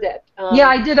you heard that. Yeah,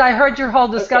 I did. I heard your whole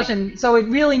discussion. Okay. So it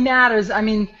really matters. I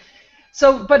mean,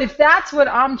 but if that's what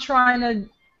I'm trying to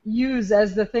use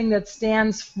as the thing that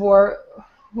stands for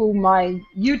who my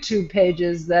YouTube page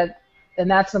is, and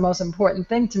that's the most important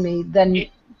thing to me, then...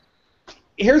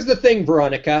 Here's the thing,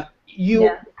 Veronica.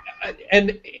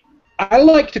 And I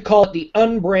like to call it the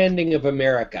unbranding of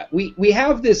America. We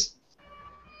have this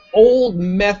old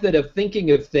method of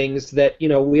thinking of things that, you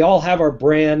know, we all have our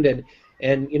brand,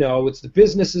 and you know, it's the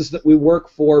businesses that we work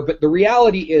for, but the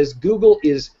reality is Google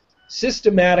is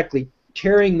systematically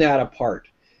tearing that apart.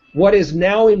 What is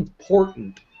now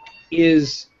important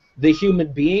is the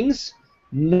human beings,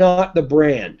 not the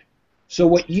brand. So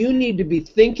what you need to be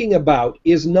thinking about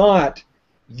is not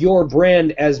your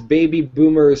brand as baby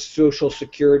boomers, Social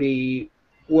Security,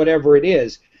 whatever it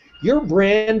is. Your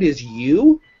brand is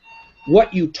you.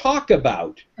 What you talk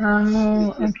about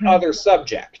is this other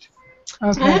subject.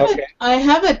 Okay. I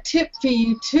have a tip for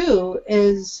you too,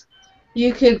 is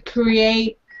you could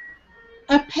create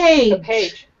a page,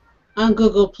 page on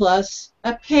Google Plus,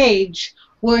 a page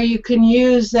where you can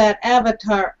use that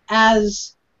avatar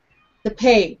as the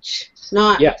page,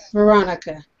 not Yes.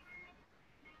 Veronica.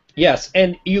 Yes,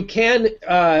 and you can,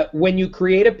 when you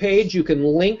create a page, you can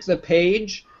link the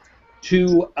page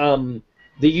to the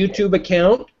YouTube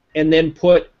account and then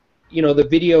put, the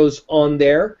videos on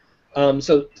there.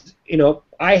 So,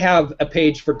 I have a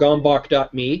page for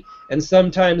gombach.me, and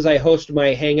sometimes I host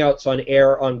my Hangouts on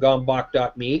AIr on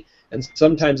gombach.me, and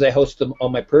sometimes I host them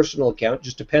on my personal account.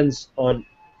 Just depends on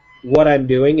what I'm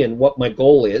doing and what my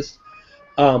goal is.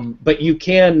 But you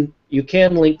can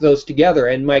link those together,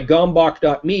 and my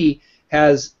gombach.me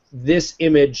has this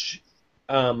image,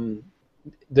 the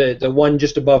one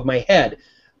just above my head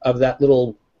of that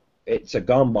little, it's a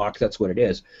gombach, that's what it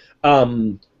is,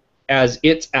 as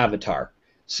its avatar.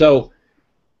 So,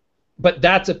 but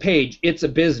that's a page, it's a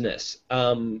business.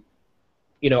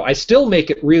 I still make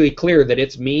it really clear that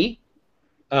it's me,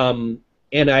 and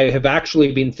I have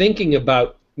actually been thinking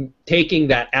about taking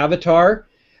that avatar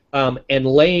and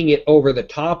laying it over the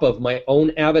top of my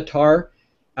own avatar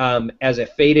as a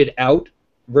faded out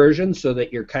version, so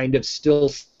that you're kind of still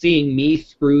seeing me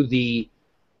through the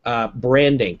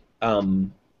branding.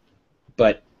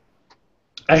 But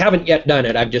I haven't yet done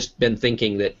it. I've just been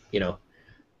thinking that,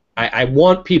 I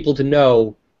want people to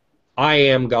know I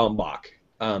am Gombach,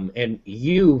 and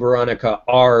you, Veronica,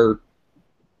 are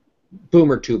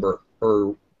BoomerTuber,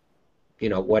 or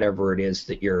whatever it is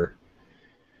that you're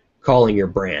calling your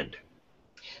brand.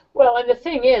 Well, and the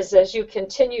thing is, as you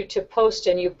continue to post,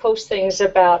 and you post things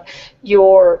about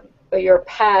your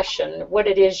passion, what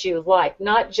it is you like,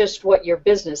 not just what your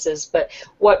business is, but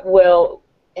what will,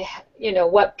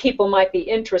 what people might be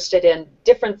interested in,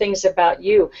 different things about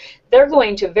you, they're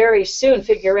going to very soon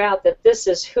figure out that this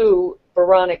is who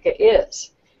Veronica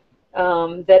is.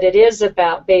 That it is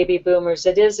about baby boomers,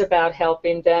 it is about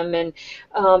helping them, and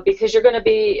because you're going to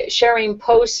be sharing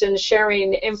posts and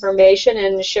sharing information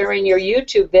and sharing your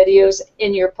YouTube videos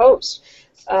in your posts.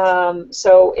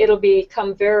 So it'll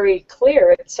become very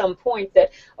clear at some point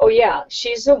that, oh yeah,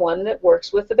 she's the one that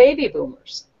works with the baby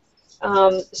boomers.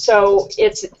 So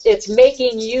it's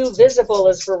making you visible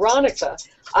as Veronica.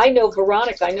 I know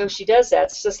Veronica, I know she does that.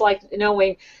 It's just like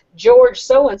knowing George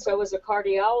so-and-so is a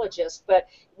cardiologist, but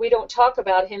we don't talk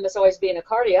about him as always being a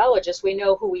cardiologist. We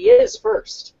know who he is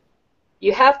first.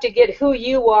 You have to get who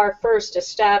you are first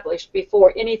established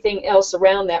before anything else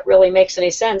around that really makes any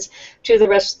sense to the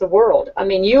rest of the world. I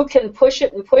mean, you can push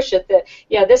it and push it that,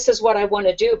 yeah, this is what I want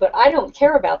to do, but I don't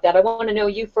care about that. I want to know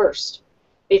you first.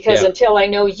 Because until I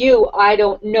know you, I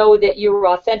don't know that you're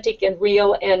authentic and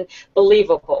real and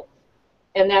believable.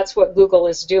 And that's what Google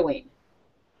is doing.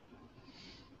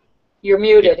 You're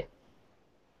muted.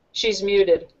 She's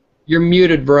muted. You're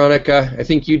muted, Veronica. I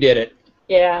think you did it.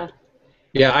 Yeah.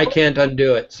 Yeah, I can't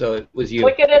undo it, so it was you.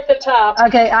 Click it at the top.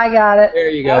 Okay, I got it. There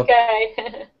you go.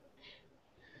 Okay.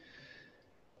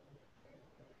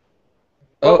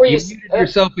 Oh, you muted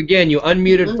yourself again. You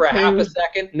unmuted for a half a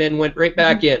second and then went right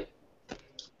back in.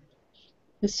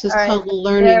 This is called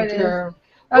learning curve.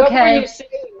 Okay.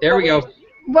 There we go.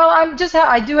 Well,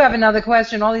 I do have another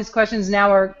question. All these questions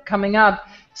now are coming up.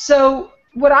 So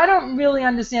what I don't really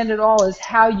understand at all is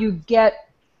how you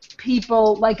get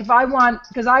people, like if I want,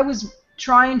 because I was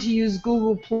trying to use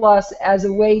Google Plus as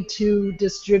a way to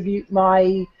distribute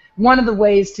one of the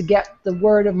ways to get the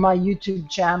word of my YouTube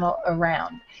channel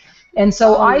around. And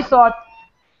so I thought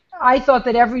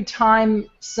that every time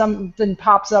something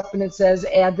pops up and it says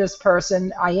add this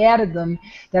person, I added them,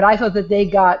 that I thought that they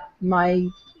got my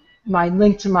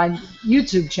link to my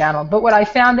YouTube channel. But what I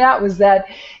found out was that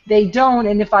they don't,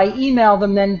 and if I email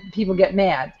them, then people get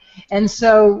mad. And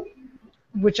so,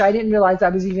 which I didn't realize I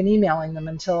was even emailing them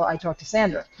until I talked to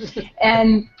Sandra.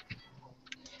 And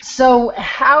so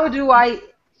how do I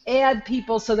add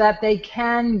people so that they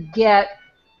can get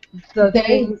the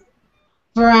things?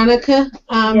 Veronica,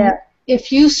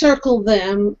 if you circle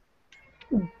them,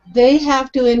 they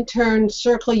have to in turn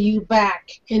circle you back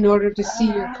in order to see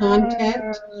your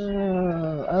content.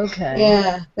 Oh, okay.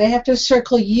 Yeah, they have to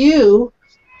circle you,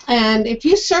 and if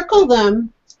you circle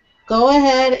them, go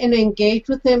ahead and engage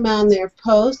with them on their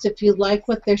post if you like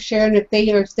what they're sharing.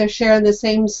 If they're sharing the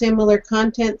same similar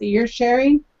content that you're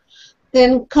sharing,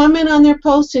 then comment on their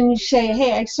post and you say,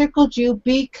 hey, I circled you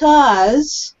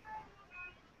because,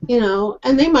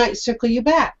 and they might circle you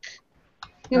back.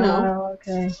 Oh,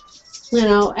 okay.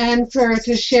 And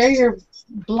to share your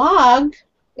blog,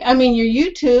 your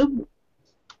YouTube,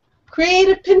 create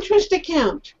a Pinterest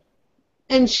account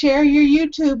and share your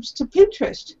YouTubes to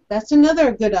Pinterest. That's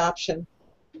another good option.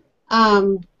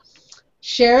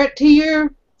 Share it to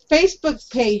your Facebook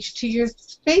page to your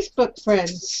Facebook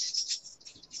friends.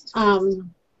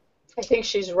 I think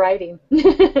she's writing.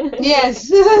 Yes,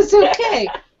 that's okay.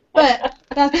 But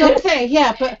that's okay.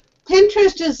 Yeah, but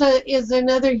Pinterest is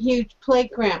another huge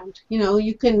playground. You know,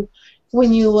 you can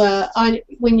when you're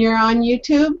on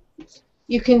YouTube,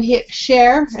 you can hit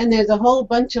share, and there's a whole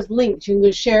bunch of links. You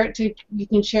can share it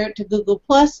to Google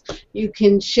Plus. You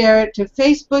can share it to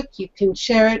Facebook. You can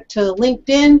share it to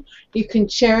LinkedIn. You can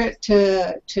share it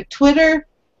to Twitter.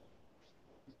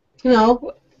 You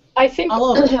know, I think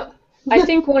all over. I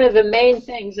think one of the main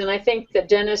things, and I think that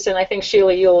Dennis and I think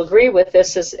Sheila, you'll agree with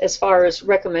this as far as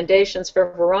recommendations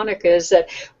for Veronica, is that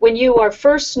when you are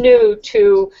first new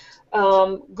to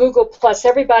Google Plus,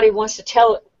 everybody wants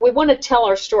to we want to tell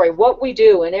our story, what we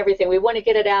do and everything. We want to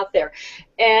get it out there.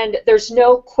 And there's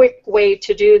no quick way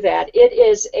to do that. It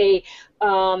is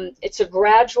it's a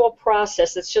gradual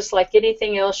process. It's just like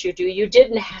anything else you do. You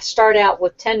didn't start out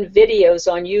with 10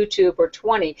 videos on YouTube or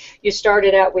 20. You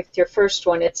started out with your first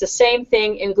one. It's the same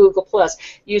thing in Google Plus.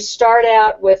 You start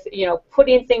out with,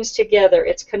 putting things together.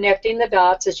 It's connecting the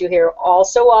dots, as you hear all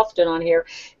so often on here.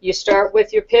 You start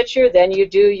with your picture, then you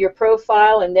do your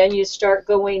profile, and then you start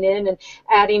going in and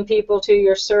adding people to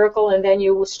your circle, and then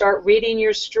you will start reading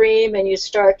your stream, and you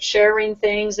start sharing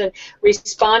things and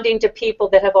responding to people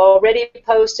that have already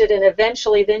posted, and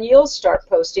eventually then you'll start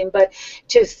posting. But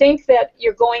to think that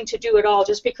you're going to do it all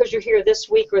just because you're here this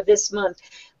week or this month,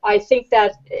 I think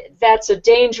that that's a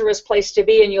dangerous place to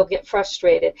be, and you'll get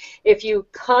frustrated. If you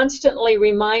constantly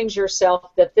remind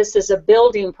yourself that this is a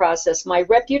building process, my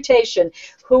reputation,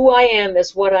 who I am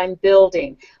is what I'm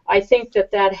building, I think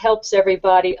that helps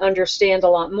everybody understand a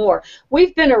lot more.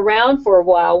 We've been around for a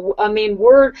while. I mean,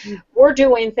 we're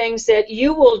doing things that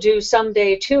you will do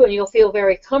someday too, and you'll feel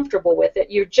very comfortable with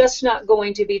it. You're just not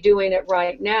going to be doing it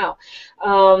right now.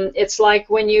 It's like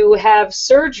when you have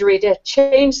surgery to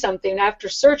change something. After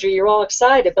surgery, you're all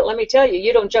excited, but let me tell you,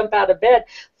 you don't jump out of bed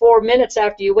 4 minutes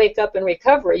after you wake up in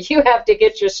recovery. You have to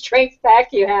get your strength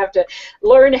back. You have to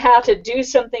learn how to do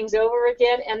some things over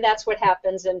again, and that's what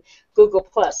happens in Google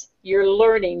Plus. You're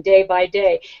learning day by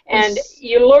day, and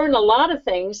you learn a lot of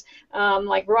things.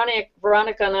 Like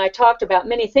Veronica and I talked about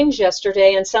many things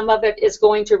yesterday, and some of it is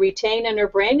going to retain in her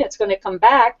brain. It's going to come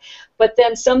back, but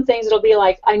then some things it'll be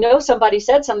like, I know somebody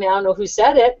said something, I don't know who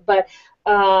said it, but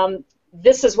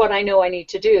this is what I know I need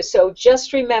to do. So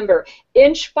just remember,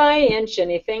 inch by inch,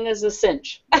 anything is a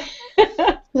cinch.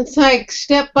 It's like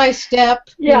step by step,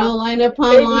 yeah. Line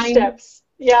upon Baby line. steps.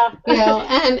 Yeah.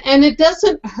 And it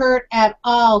doesn't hurt at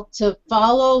all to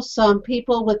follow some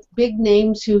people with big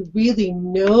names who really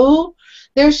know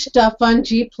their stuff on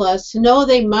G+. No,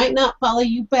 they might not follow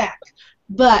you back,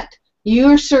 but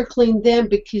you're circling them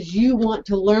because you want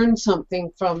to learn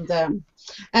something from them.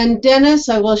 And Dennis,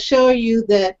 I will show you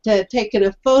that taking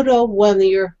a photo when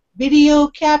you're video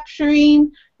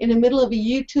capturing in the middle of a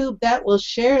YouTube, that will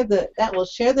share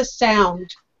the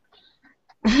sound.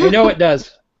 I know it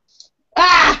does.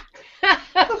 Ah!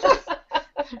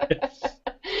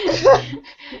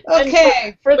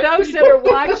 Okay. For those that are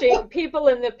watching, people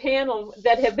in the panel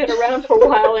that have been around for a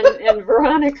while, and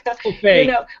Veronica,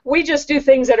 Okay. we just do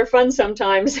things that are fun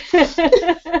sometimes.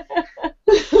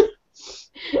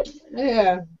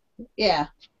 Yeah,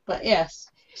 but yes.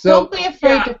 So, don't be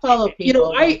afraid to follow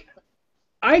people.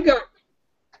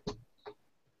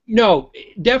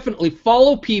 Definitely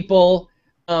follow people,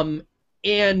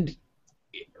 and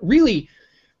really,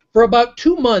 for about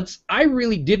 2 months, I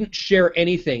really didn't share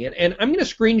anything. And I'm going to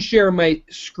screen share my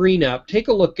screen up. Take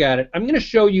a look at it. I'm going to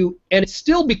show you, and it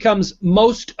still becomes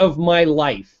most of my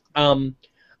life.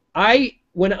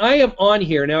 When I am on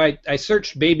here, now I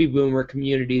searched baby boomer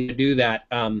community to do that,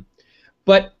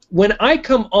 but when I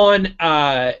come on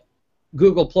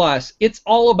Google+, it's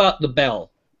all about the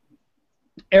bell.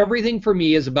 Everything for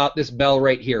me is about this bell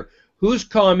right here. Who's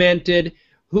commented,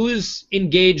 who's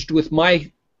engaged with my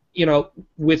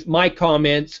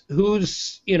comments,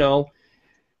 who's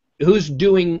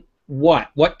doing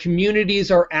what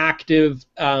communities are active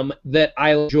that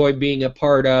I enjoy being a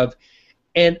part of.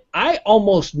 And I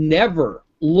almost never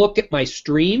look at my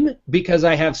stream because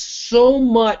I have so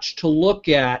much to look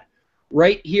at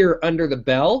right here under the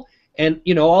bell. And,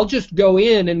 I'll just go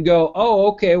in and go, oh,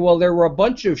 okay, well, there were a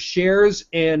bunch of shares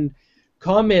and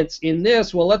comments in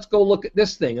this. Well, let's go look at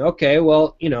this thing. Okay,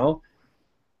 well,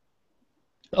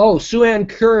 Oh, Sue-Ann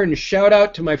Kern, shout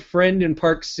out to my friend in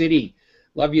Park City.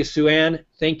 Love you, Sue-Ann.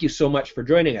 Thank you so much for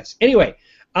joining us. Anyway,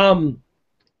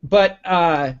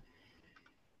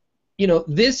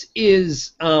 this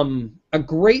is a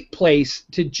great place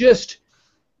to just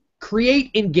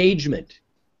create engagement.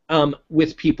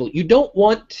 with people. You don't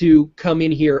want to come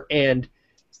in here and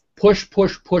push,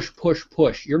 push, push, push,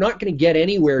 push. You're not going to get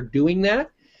anywhere doing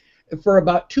that. For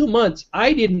about 2 months,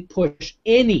 I didn't push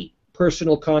any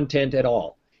personal content at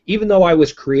all. Even though I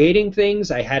was creating things,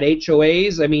 I had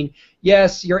HOAs. I mean,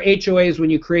 yes, your HOAs, when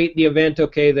you create the event,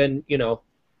 okay, then, you know,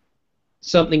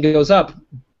 something goes up.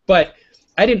 But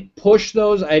I didn't push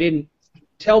those. I didn't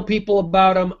tell people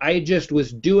about them. I just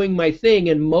was doing my thing,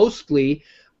 and mostly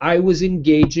I was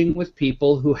engaging with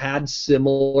people who had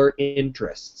similar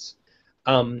interests.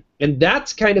 And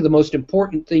that's kind of the most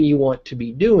important thing you want to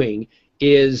be doing,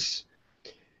 is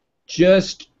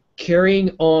just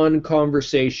carrying on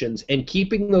conversations and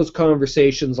keeping those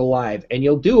conversations alive. And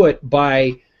you'll do it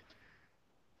by,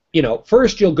 you know,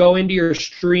 first you'll go into your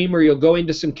stream or you'll go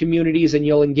into some communities and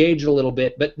you'll engage a little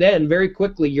bit, but then very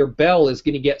quickly your bell is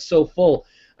going to get so full.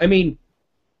 I mean,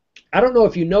 I don't know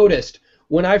if you noticed,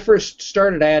 when I first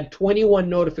started I had 21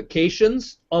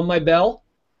 notifications on my bell,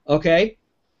 okay?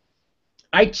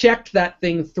 I checked that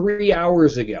thing 3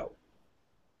 hours ago,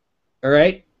 all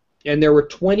right? And there were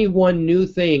 21 new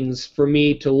things for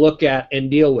me to look at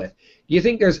and deal with. Do you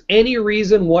think there's any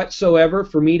reason whatsoever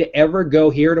for me to ever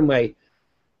go here to my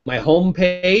home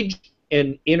page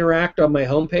and interact on my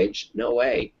home page? No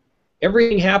way.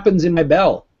 Everything happens in my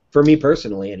bell, for me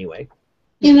personally anyway.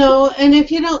 You know, and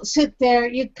if you don't sit there,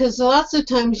 because lots of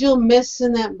times you'll miss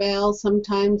in that bell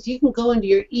sometimes, you can go into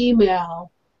your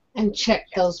email and check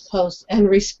those posts and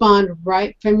respond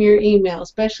right from your email,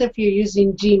 especially if you're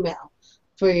using Gmail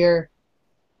for your...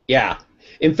 Yeah.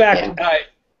 In fact,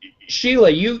 Sheila,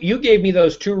 you gave me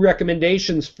those 2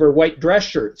 recommendations for white dress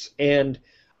shirts, and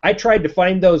I tried to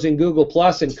find those in Google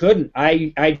Plus and couldn't.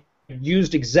 I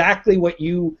used exactly what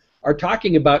you are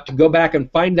talking about to go back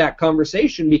and find that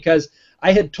conversation, because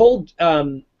I had told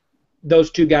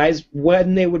those 2 guys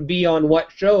when they would be on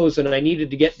what shows, and I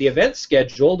needed to get the event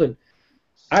scheduled, and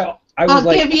I was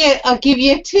I'll give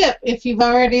you a tip. If you've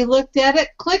already looked at it,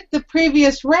 click the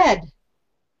previous red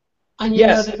on your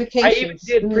notifications. I even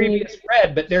did previous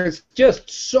red, but there's just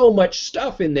so much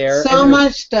stuff in there. So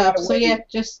much stuff. So yeah,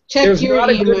 just check your email.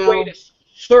 There's not a good way to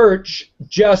search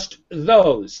just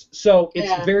those. So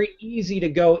it's very easy to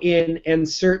go in and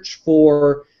search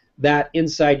for that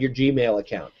inside your Gmail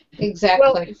account. Exactly.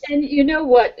 Well, and you know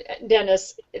what,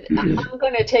 Dennis, I'm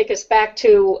going to take us back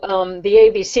to the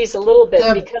ABCs a little bit,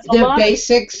 because the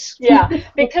basics.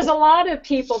 Because a lot of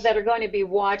people that are going to be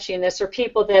watching this are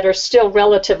people that are still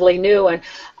relatively new, and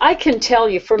I can tell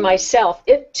you for myself,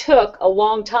 it took a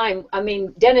long time. I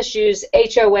mean, Dennis used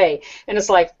HOA, and it's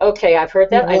like, okay, I've heard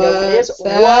that. I know what it is.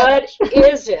 What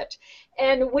is it?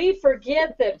 And we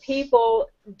forget that people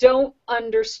don't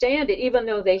understand it, even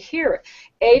though they hear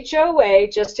it. HOA,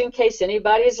 just in case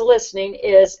anybody's listening,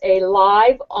 is a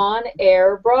live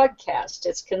on-air broadcast.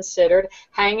 It's considered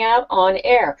Hangout on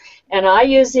Air. And I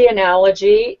use the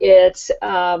analogy, it's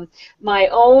my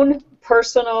own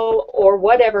personal, or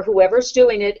whatever, whoever's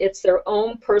doing it, it's their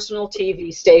own personal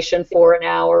TV station for an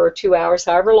hour or 2 hours,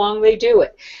 however long they do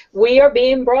it. We are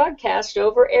being broadcast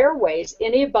over airways.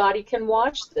 Anybody can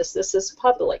watch this. This is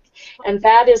public. And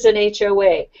that is an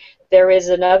HOA. There is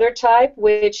another type,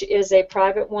 which is a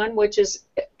private one, which is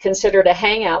considered a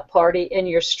hangout party in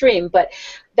your stream, but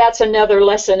that's another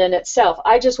lesson in itself.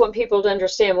 I just want people to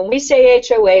understand, when we say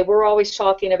HOA, we're always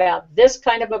talking about this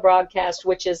kind of a broadcast,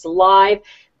 which is live,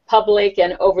 public,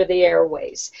 and over the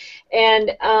airways.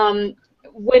 And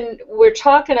when we're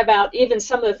talking about even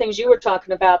some of the things you were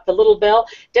talking about, the little bell,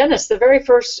 Dennis, the very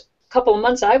first couple of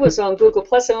months I was on Google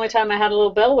Plus, the only time I had a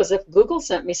little bell was if Google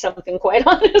sent me something, quite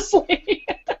honestly.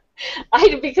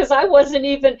 Because I wasn't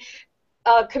even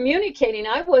communicating.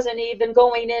 I wasn't even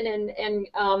going in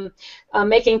and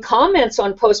making comments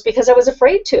on posts because I was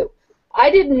afraid to. I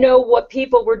didn't know what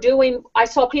people were doing. I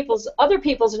saw other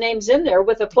people's names in there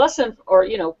with a plus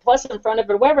plus in front of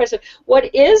it or whatever. I said,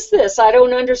 what is this? I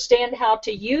don't understand how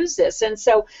to use this. And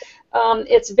so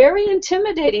it's very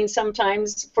intimidating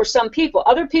sometimes for some people.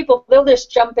 Other people, they'll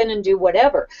just jump in and do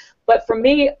whatever. But for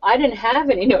me, I didn't have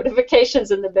any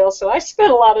notifications in the bell, so I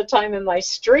spent a lot of time in my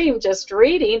stream just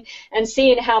reading and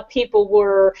seeing how people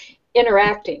were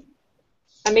interacting.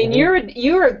 I mean,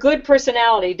 you're a good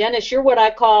personality, Dennis. You're what I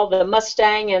call the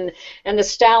Mustang and the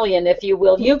stallion, if you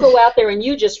will. You go out there and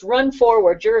you just run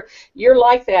forward. You're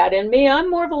like that. And me,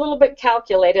 I'm more of a little bit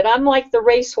calculated. I'm like the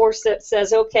racehorse that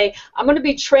says, okay, I'm going to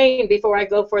be trained before I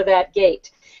go for that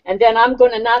gate. And then I'm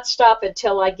going to not stop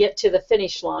until I get to the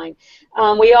finish line.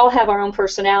 We all have our own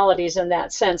personalities in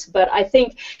that sense. But I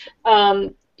think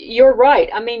you're right.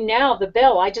 I mean, now the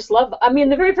bell, I just love. I mean,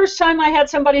 the very first time I had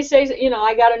somebody say,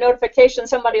 I got a notification,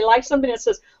 somebody liked something that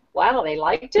says, wow, they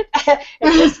liked it. At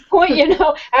this point, you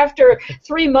know, after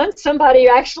 3 months, somebody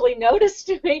actually noticed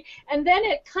me, and then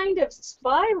it kind of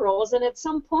spirals, and at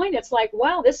some point, it's like,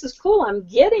 wow, this is cool. I'm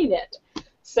getting it.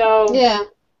 So yeah,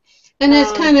 and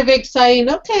it's kind of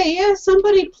exciting. Okay, yeah,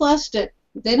 somebody plussed it.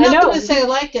 They're not going to say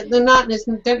like it. They're not.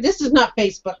 This is not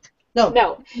Facebook. No.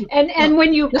 No. And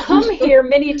when you come here,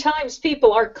 many times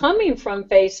people are coming from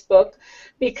Facebook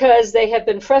because they have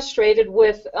been frustrated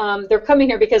with, they're coming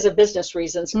here because of business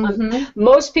reasons.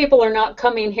 Most people are not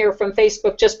coming here from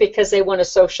Facebook just because they want to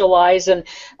socialize and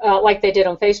like they did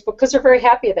on Facebook, because they're very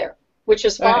happy there, which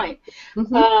is fine.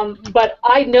 But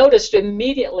I noticed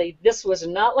immediately this was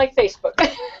not like Facebook.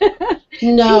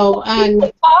 No.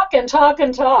 People talk and talk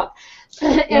and talk.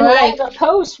 And all the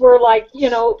posts were like, you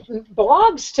know,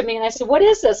 blogs to me, and I said, what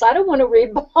is this? I don't want to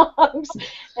read blogs.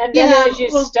 And then as you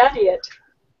study it.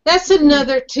 That's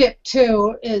another tip,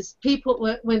 too, is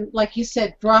people, when, like you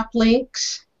said, drop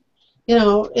links. You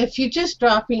know, if you just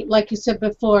drop, like you said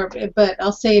before, but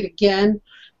I'll say it again,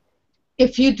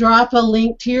 if you drop a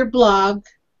link to your blog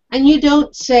and you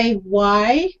don't say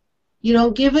why, you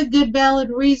don't give a good valid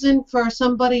reason for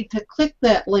somebody to click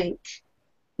that link,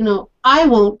 you know, I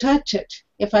won't touch it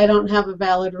if I don't have a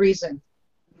valid reason.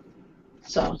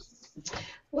 So.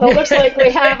 Well, it looks like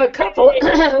we have a couple.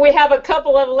 We have a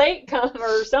couple of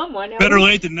latecomers. Someone. Better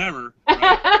late than never.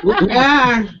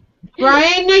 Yeah.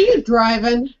 Brian, are you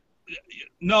driving?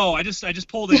 No, I just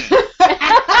pulled in.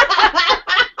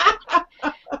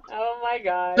 Oh my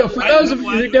God. So for those of you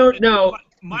who don't know,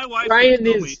 my wife Brian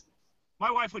would kill is. me.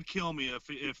 My wife would kill me if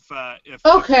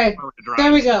Okay. I were to drive.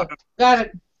 There we go. Got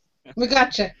it. We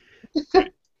got you.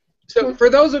 So for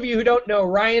those of you who don't know,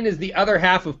 Ryan is the other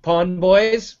half of Pond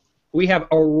Boys. We have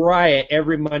a riot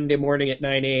every Monday morning at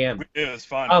 9 a.m. Yeah, it's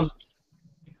fun.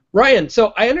 Ryan,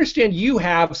 so I understand you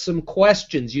have some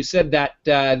questions. You said that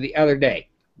the other day.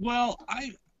 Well,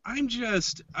 I'm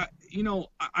just you know,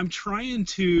 I'm trying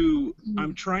to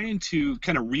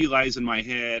kind of realize in my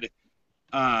head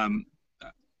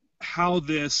how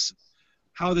this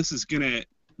is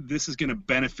gonna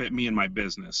benefit me in my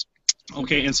business.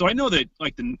 Okay, and so I know that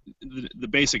like the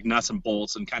basic nuts and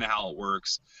bolts and kind of how it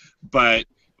works, but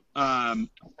I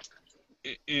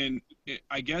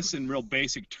guess in real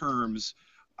basic terms,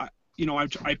 you know, I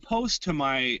post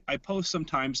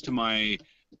sometimes to my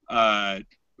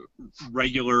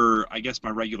regular, I guess my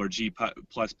regular G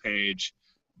Plus page,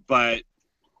 but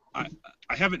I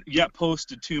haven't yet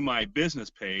posted to my business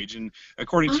page, and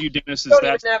according to you, Dennis, You don't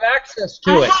even have access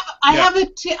to it. I have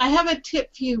a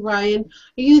tip for you, Ryan.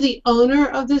 Are you the owner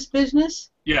of this business?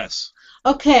 Yes.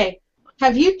 Okay.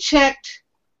 Have you checked,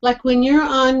 like when you're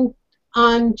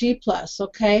on G Plus,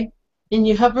 okay, and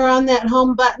you hover on that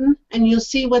home button, and you'll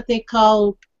see what they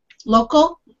call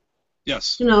local?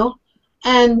 Yes. You know,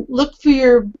 and look for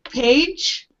your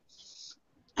page.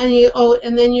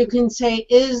 And then you can say,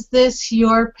 is this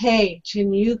your page?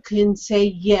 And you can say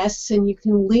yes, and you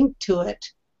can link to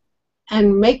it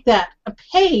and make that a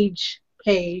page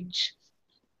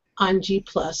on G+,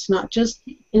 not just,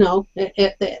 you know,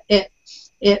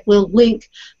 it will link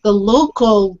the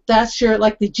local, that's your,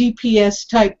 like the GPS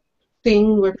type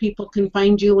thing where people can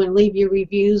find you and leave you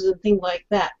reviews and things like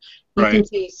that. You can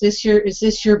say, is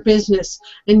this your business?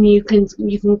 And you can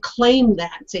claim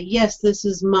that and say, yes, this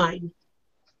is mine.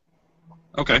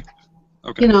 Okay.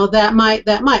 Okay. You know, that might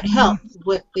help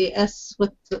with the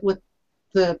with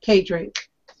the page rank.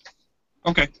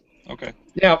 Okay. Okay.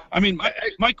 Yeah. I mean,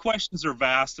 my questions are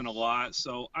vast and a lot,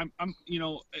 so I'm you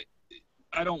know,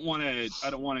 I don't want to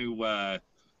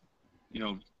you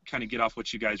know, kind of get off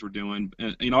what you guys were doing.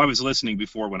 You know, I was listening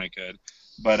before when I could,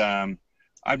 but I'm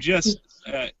just.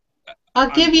 I'll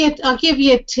give you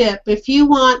a tip. If you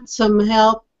want some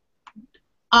help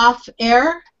off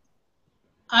air,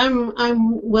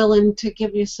 I'm willing to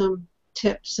give you some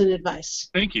tips and advice.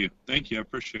 Thank you. I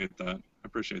appreciate that.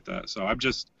 So I'm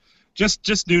just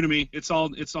new to me. It's all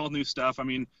new stuff. I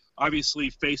mean,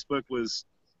 obviously Facebook was.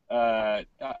 I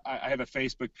have a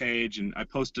Facebook page and I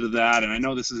posted to that, and I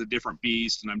know this is a different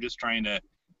beast, and I'm just trying to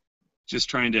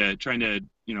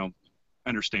you know,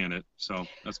 understand it. So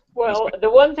that's the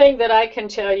one thing that I can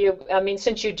tell you, I mean,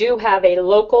 since you do have a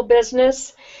local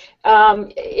business,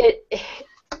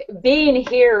 being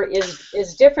here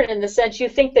is different in the sense you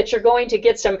think that you're going to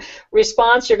get some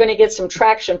response, you're going to get some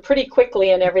traction pretty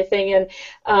quickly and everything, and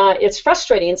it's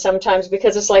frustrating sometimes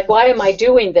because it's like, why am I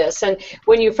doing this? And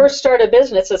when you first start a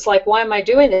business, it's like, why am I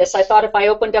doing this? I thought if I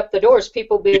opened up the doors,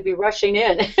 people would be rushing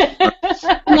in.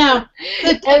 No,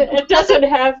 it doesn't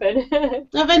happen. I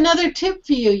have another tip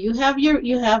for you. You'll have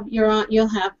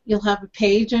a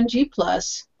page on G+.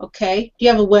 Okay. Do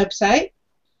you have a website?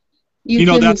 You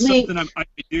know, can that's link. something I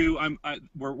do.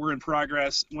 We're in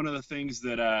progress. One of the things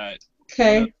that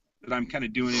Okay. that I'm kind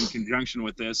of doing in conjunction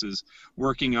with this is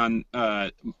working on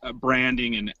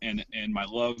branding and my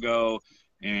logo,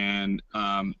 and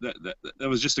that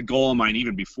was just a goal of mine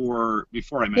even before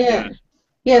I met Yeah. Dennis.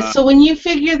 Yeah, so when you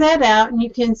figure that out and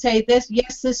you can say this,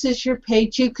 yes, this is your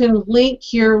page, you can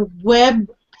link your web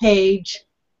page,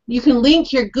 you can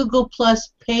link your Google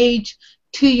Plus page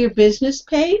to your business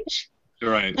page.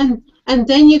 Right. And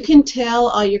then you can tell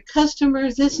all your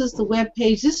customers, this is the web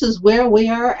page, this is where we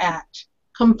are at.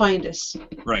 Come find us.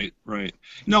 Right.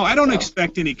 No, I don't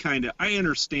expect any kind of. I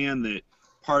understand that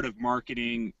part of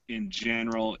marketing in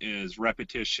general is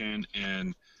repetition,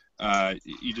 and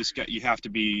you have to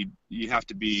be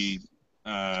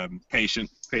patient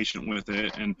with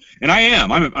it, and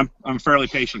I'm a fairly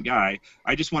patient guy.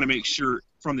 I just want to make sure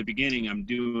from the beginning I'm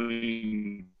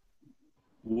doing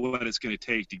what it's going to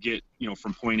take to get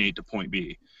from point A to point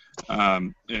B,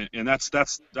 and that's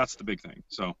the big thing.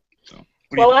 So.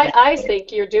 Well, I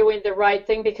think you're doing the right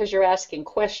thing because you're asking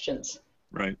questions.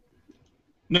 Right.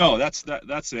 No, that's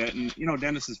it. And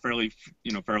Dennis is fairly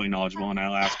knowledgeable, and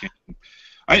I'll ask him.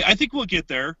 I think we'll get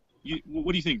there.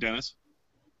 What do you think, Dennis?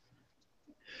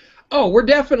 Oh, we're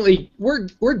definitely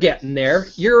we're getting there.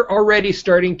 You're already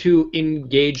starting to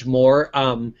engage more.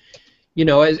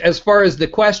 As far as the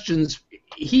questions,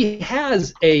 he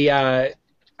has a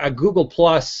Google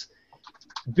Plus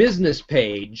business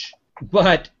page,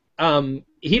 but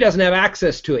he doesn't have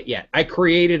access to it yet. I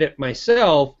created it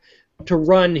myself to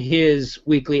run his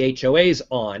weekly HOAs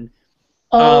on.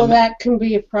 Oh, that can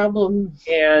be a problem.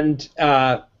 And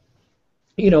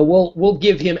we'll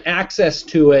give him access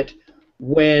to it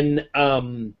when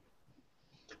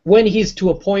he's to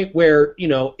a point where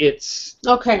it's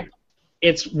okay.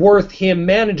 It's worth him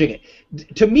managing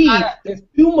it. To me, there's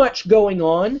too much going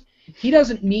on. He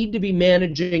doesn't need to be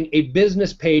managing a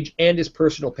business page and his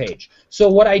personal page. So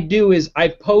what I do is I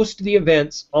post the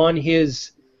events on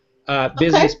his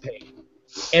business page,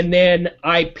 and then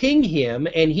I ping him,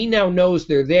 and he now knows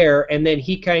they're there, and then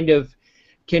he kind of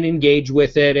can engage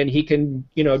with it, and he can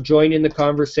join in the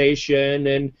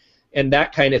conversation and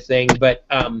that kind of thing. But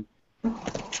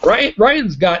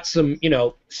Ryan's got some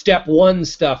step one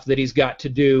stuff that he's got to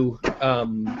do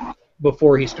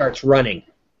before he starts running.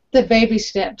 The baby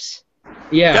steps.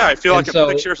 Yeah, I feel like I'm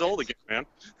 6 years old again, man.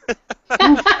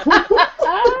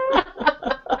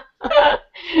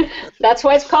 That's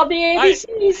why it's called the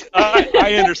ABCs.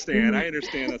 I understand.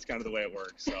 That's kind of the way it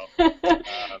works.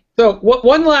 So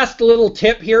one last little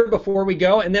tip here before we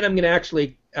go, and then I'm going to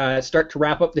actually start to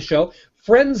wrap up the show.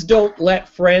 Friends don't let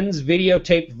friends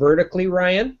videotape vertically,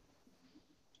 Ryan.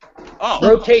 Oh.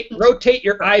 Rotate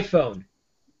your iPhone.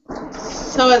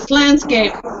 So it's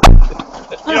landscape.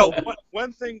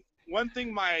 One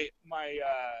thing my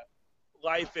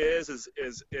life is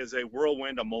a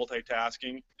whirlwind of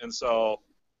multitasking, and so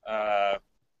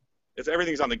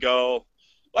everything's on the go.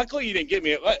 Luckily, you didn't get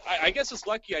me. I guess it's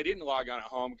lucky I didn't log on at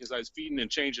home because I was feeding and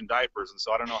changing diapers, and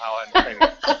so I don't know how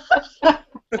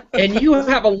And you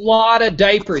have a lot of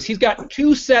diapers. He's got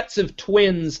 2 sets of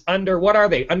twins under, what are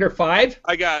they, under 5?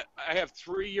 I have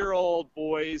 3-year-old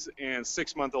boys and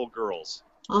 6-month-old girls.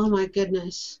 Oh my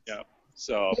goodness. Yeah.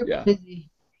 So You're busy.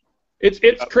 It's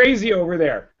crazy over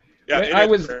there. Yeah, I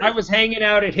was hanging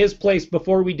out at his place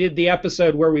before we did the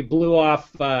episode where we blew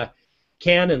off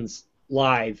cannons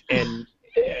live, and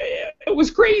it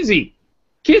was crazy.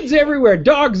 Kids everywhere,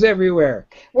 dogs everywhere.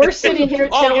 We're sitting here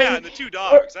telling. Oh yeah, and the 2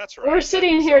 dogs. That's right. We're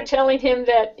sitting here telling him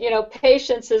that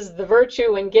patience is the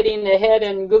virtue in getting ahead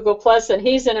in Google Plus, and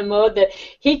he's in a mode that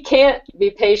he can't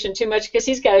be patient too much because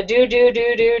he's got to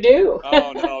do.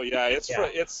 Oh no, yeah,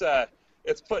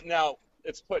 it's putting out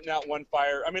one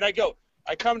fire. I mean, I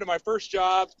come to my first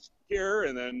job here,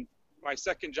 and then my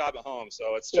second job at home,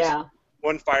 so it's just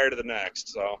one fire to the next.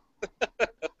 So.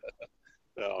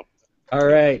 All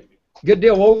right. Good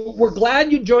deal. Well, we're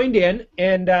glad you joined in,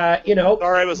 and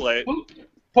Sorry I was late.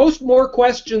 Post more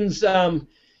questions, in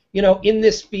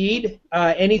this feed.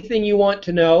 Anything you want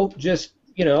to know, just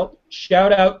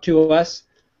shout out to us.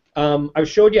 I've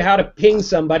showed you how to ping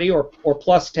somebody or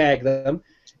plus tag them.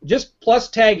 Just plus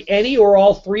tag any or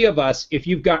all 3 of us if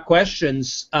you've got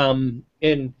questions,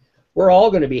 and we're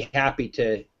all going to be happy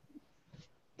to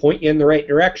point you in the right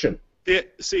direction.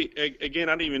 See, again,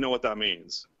 I don't even know what that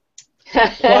means.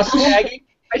 Plus tagging.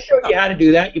 I showed you how to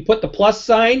do that. You put the plus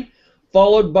sign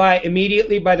followed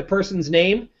immediately by the person's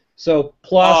name. So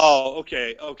plus. Oh,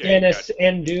 okay. Dennis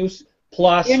and DUCE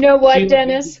plus. You know what,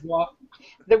 Dennis?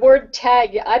 the word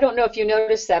tag, I don't know if you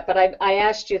noticed that, but I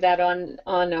asked you that on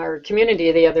our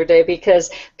community the other day, because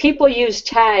people use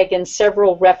tag in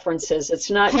several references.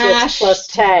 It's not just plus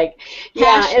tag.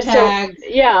 Yeah,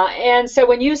 and so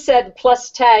when you said plus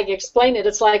tag, explain it,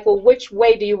 it's like, well, which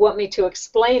way do you want me to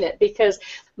explain it? Because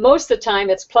most of the time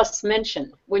it's plus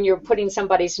mention when you're putting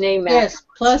somebody's name out. Yes,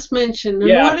 plus mention.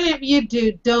 And whatever you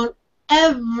do, don't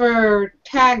ever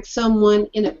tag someone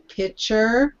in a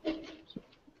picture.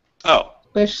 Oh.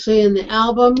 Especially in the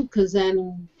album, because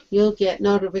then you'll get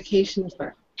notifications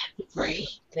for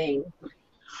everything.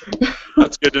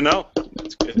 That's good to know.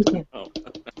 That's good to know.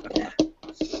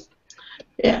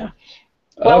 Yeah.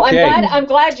 Well, okay. I'm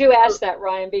glad you asked that,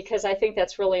 Ryan, because I think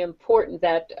that's really important,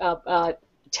 that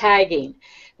tagging.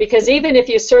 Because even if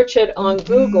you search it on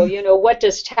Google, you know, what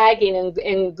does tagging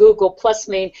in Google Plus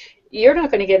mean? You're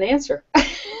not going to get an answer.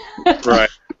 Right.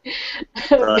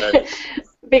 Right.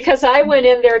 Because I went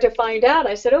in there to find out.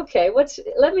 I said, okay,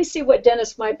 let me see what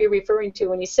Dennis might be referring to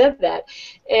when he said that.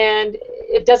 And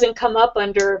it doesn't come up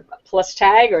under plus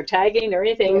tag or tagging or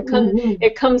anything.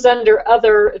 It comes under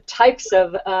other types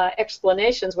of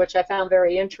explanations, which I found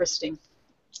very interesting.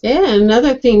 Yeah,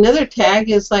 another tag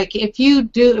is like if you're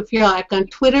like on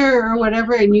Twitter or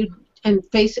whatever, and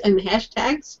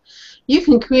hashtags, you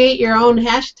can create your own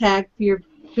hashtag for your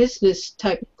business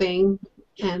type thing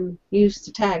and use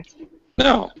the tag.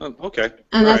 No, okay.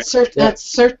 And that's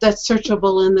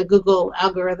searchable in the Google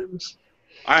algorithms.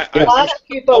 A lot of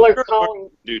people are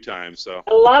calling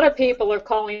A lot of people are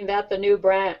calling that the new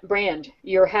brand.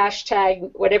 Your hashtag,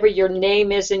 whatever your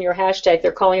name is in your hashtag,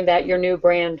 they're calling that your new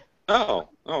brand. Oh,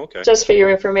 okay. Just for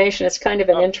your information, it's kind of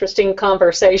an interesting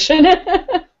conversation.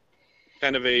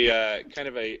 kind of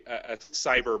a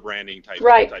cyber branding type.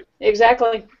 Right.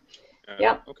 Exactly.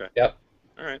 Yeah. Okay. Yep.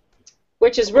 All right.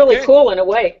 Which is really cool in a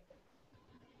way.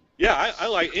 Yeah, I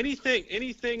like anything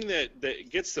that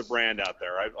gets the brand out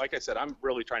there. Like I said, I'm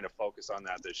really trying to focus on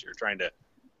that this year, trying to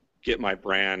get my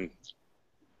brand,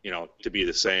 to be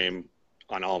the same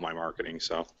on all my marketing.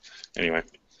 So, anyway.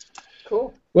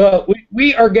 Cool. Well,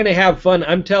 we are going to have fun.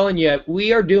 I'm telling you,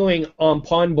 we are doing on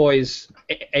Pond Boys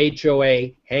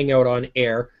HOA Hangout on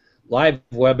Air live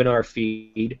webinar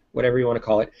feed, whatever you want to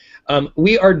call it.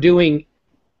 We are doing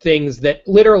things that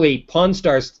literally Pawn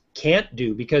Stars can't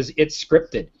do because it's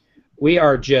scripted. We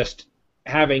are just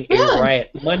having a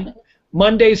riot.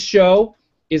 Monday's show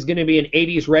is going to be an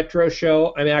 80s retro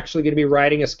show. I'm actually going to be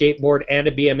riding a skateboard and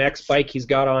a BMX bike he's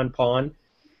got on Pawn.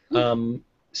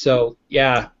 So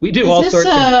yeah, we do all sorts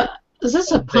of. Is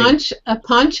this a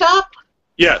pawn shop?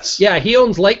 Yes. Yeah, he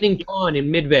owns Lightning Pawn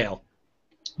in Midvale.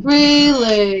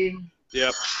 Really?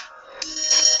 Yep.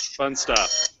 Fun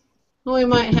stuff. We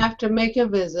might have to make a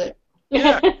visit.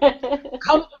 Yeah.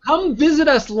 Come visit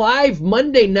us live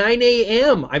Monday 9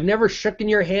 a.m. I've never shook in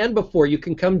your hand before. You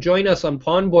can come join us on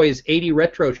Pawn Boys 80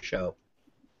 Retro Show.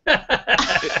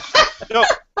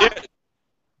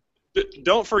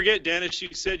 Don't forget, Dennis,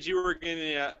 you said you were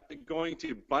going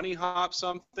to bunny hop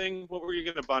something. What were you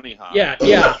going to bunny hop? Yeah.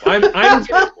 I'm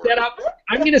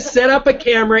going to set up a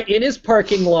camera in his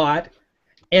parking lot,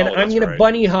 and I'm going to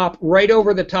bunny hop right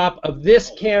over the top of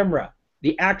this camera.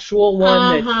 The actual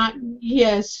one that...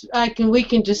 Yes, we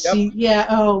can just see. Yeah.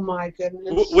 Oh my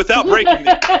goodness. Without breaking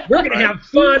it. We're gonna have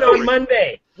fun on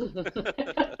Monday.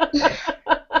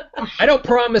 I don't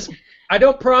promise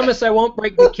I won't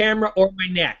break the camera or my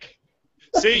neck.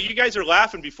 See, you guys are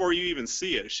laughing before you even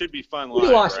see it. It should be fun live.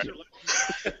 We lost you.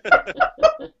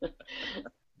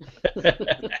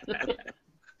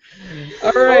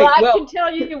 All right. Well, I can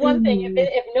tell you one thing.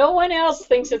 If no one else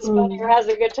thinks it's funny or has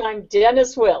a good time,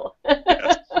 Dennis will.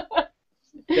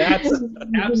 That's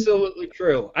absolutely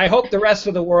true. I hope the rest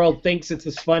of the world thinks it's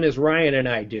as fun as Ryan and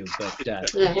I do.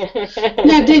 But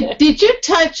now, did you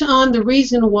touch on the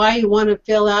reason why you want to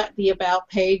fill out the About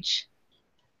page?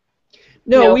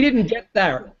 No, we didn't get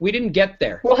there.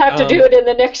 We'll have to do it in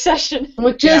the next session.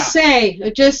 Well, just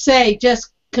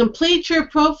complete your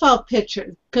profile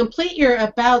picture. Complete your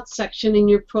About section in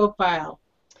your profile.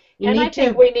 I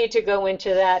think we need to go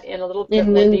into that in a little bit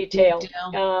more detail.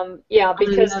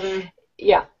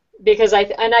 Because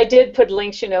I did put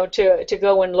links, to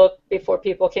go and look before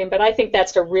people came, but I think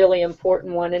that's a really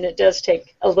important one, and it does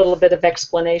take a little bit of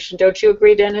explanation. Don't you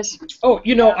agree, Dennis? Oh,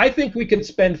 I think we could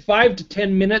spend 5 to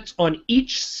 10 minutes on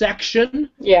each section.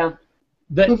 Yeah.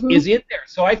 That is in there.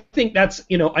 So I think that's,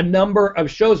 a number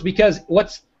of shows, because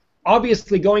what's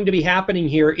obviously going to be happening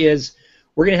here is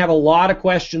we're going to have a lot of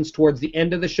questions towards the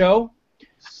end of the show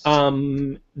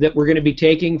that we're going to be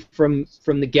taking from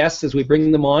the guests as we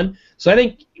bring them on. So I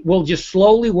think we'll just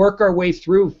slowly work our way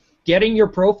through getting your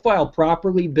profile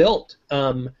properly built.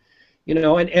 you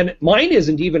know, and mine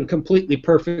isn't even completely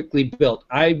perfectly built.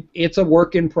 It's a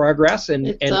work in progress,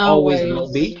 and always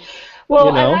will be. Well,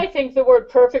 you know? And I think the word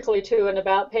perfectly too, an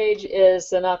about page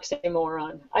is an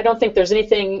oxymoron. I don't think there's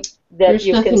anything that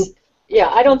can. Yeah,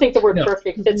 I don't think the word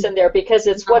perfect fits in there, because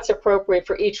it's what's appropriate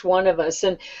for each one of us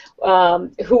and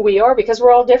who we are, because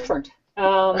we're all different.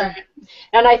 And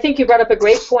I think you brought up a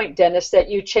great point, Dennis, that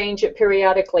you change it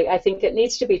periodically. I think it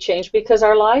needs to be changed because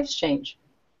our lives change.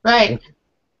 Right.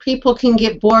 People can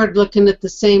get bored looking at the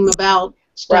same about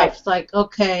stuff. Right. Like,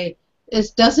 okay,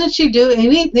 doesn't she do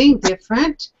anything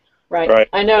different? Right.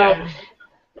 I know. Yeah.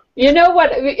 You know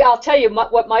what? I'll tell you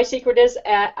what my secret is.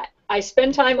 I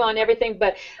spend time on everything,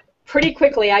 but pretty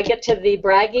quickly I get to the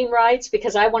bragging rights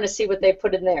because I want to see what they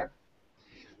put in there.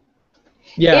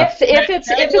 Yeah. If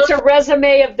it's a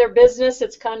resume of their business,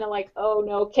 it's kind of like, oh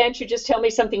no, can't you just tell me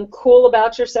something cool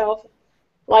about yourself?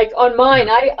 Like on mine,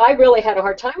 I really had a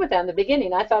hard time with that in the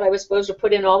beginning. I thought I was supposed to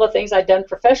put in all the things I'd done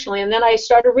professionally, and then I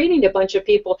started reading to a bunch of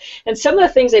people, and some of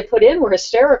the things they put in were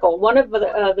hysterical. One of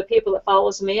the people that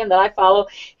follows me and that I follow,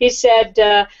 he said,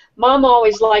 Mom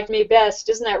always liked me best.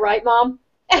 Isn't that right, Mom?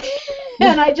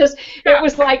 And it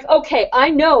was like, okay, I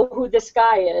know who this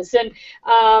guy is. And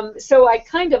so I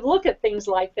kind of look at things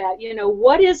like that. You know,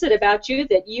 what is it about you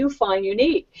that you find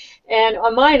unique? And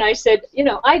on mine, I said, you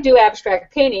know, I do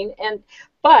abstract painting,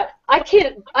 but I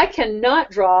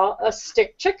cannot draw a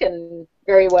stick chicken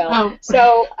very well. Oh.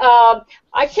 So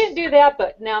I can't do that,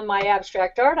 but now my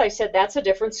abstract art, I said, that's a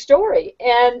different story.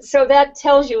 And so that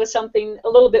tells you something a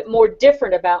little bit more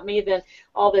different about me than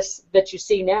all this that you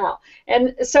see now.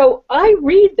 And so I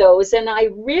read those, and I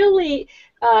really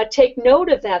take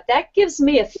note of that. That gives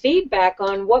me a feedback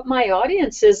on what my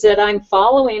audience is that I'm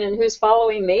following and who's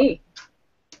following me.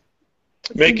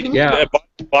 Make it, yeah.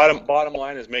 Bottom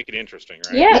line is make it interesting,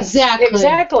 right? Yes,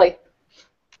 exactly.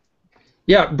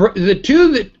 Yeah, the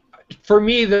two that for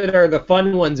me that are the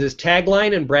fun ones is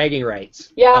tagline and bragging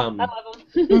rights. Yeah, I love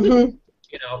them.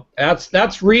 You know,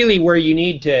 that's really where you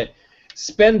need to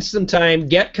spend some time,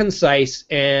 get concise,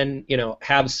 and you know,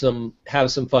 have some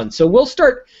fun. So we'll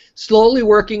start slowly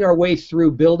working our way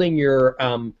through building your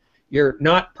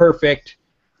not perfect.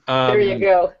 There you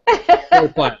go.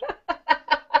 Profile.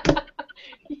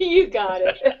 You got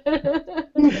it.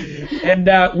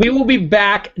 And we will be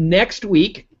back next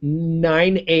week,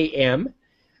 9 a.m.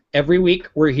 Every week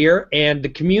we're here, and the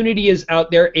community is out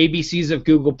there, ABCs of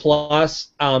Google+.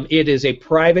 It is a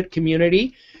private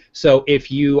community, so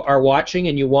if you are watching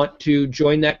and you want to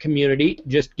join that community,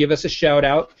 just give us a shout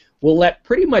out. We'll let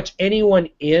pretty much anyone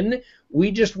in. We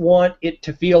just want it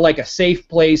to feel like a safe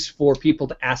place for people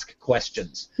to ask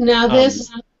questions. Now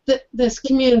this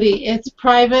community, it's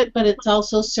private, but it's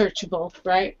also searchable,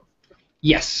 right?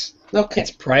 Yes. Okay.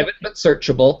 It's private but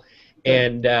searchable,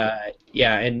 and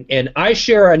yeah, and I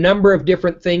share a number of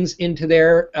different things into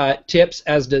their tips,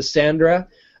 as does Sandra,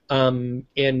 and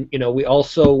you know, we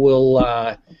also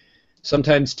will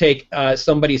sometimes take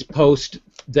somebody's post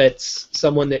that's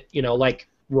someone that, you know, like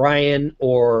Ryan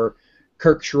or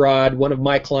Kirk Sherrod, one of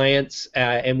my clients,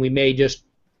 and we may just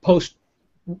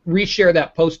reshare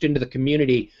that post into the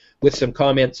community with some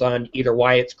comments on either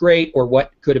why it's great or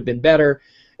what could have been better.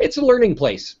 It's a learning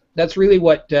place. That's really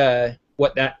what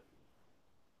that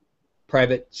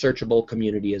private searchable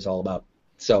community is all about.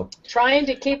 So trying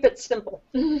to keep it simple.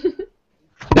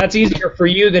 That's easier for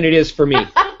you than it is for me.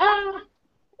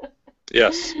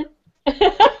 Yes.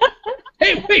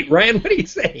 Hey, wait, Ryan, what are you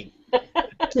saying?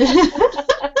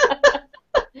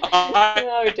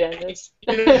 Oh, Dennis.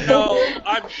 You know,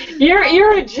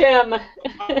 you're a gem.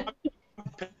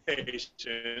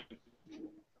 Patient.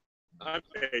 I'm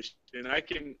patient. I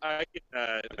can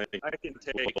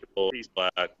take a piece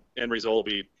flat and result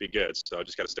will be good. So I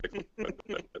just got to stick with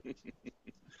it.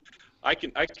 I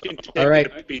can take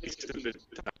a piece at a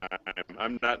time.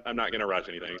 I'm not going to rush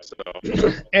anything. So.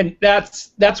 And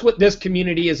that's what this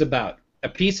community is about. A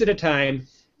piece at a time.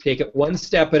 Take it one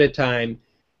step at a time.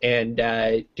 And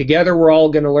together we're all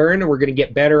going to learn, and we're going to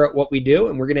get better at what we do,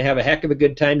 and we're going to have a heck of a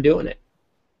good time doing it.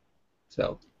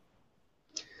 So,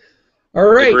 all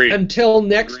right. Agreed. Until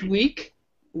next week,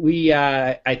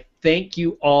 I thank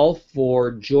you all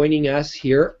for joining us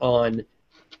here on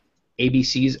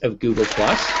ABCs of Google+.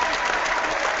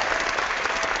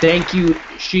 Thank you,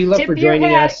 Sheila, for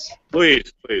joining us.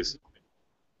 Please.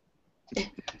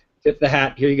 Tip the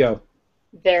hat. Here you go.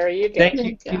 There you go. Thank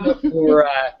you, Sheila, for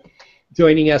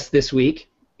joining us this week,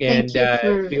 and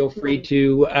feel free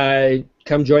to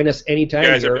come join us anytime.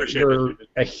 Guys, you're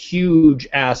a huge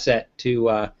asset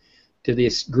to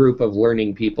this group of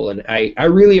learning people, and I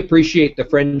really appreciate the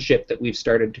friendship that we've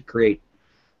started to create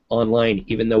online,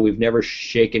 even though we've never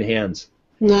shaken hands.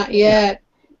 Not yet.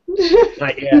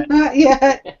 Not yet. Not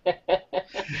yet.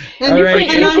 And, All right.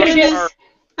 and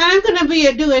I'm going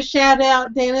to do a shout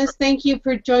out, Dennis. Thank you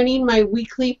for joining my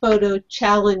weekly photo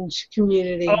challenge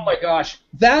community. Oh my gosh,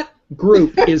 that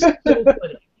group is so funny.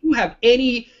 If you have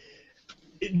any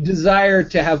desire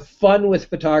to have fun with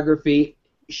photography,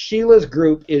 Sheila's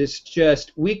group is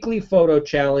just weekly photo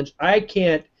challenge. I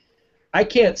can't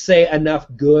say enough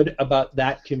good about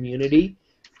that community.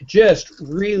 Just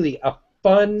really a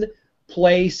fun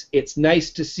place. It's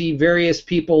nice to see various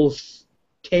people's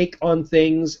take on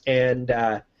things, and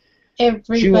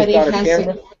everybody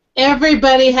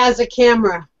has a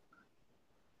camera.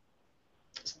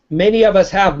 Many of us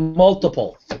have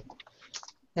multiple.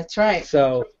 That's right.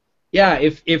 So, yeah,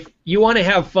 if you want to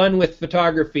have fun with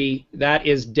photography, that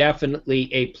is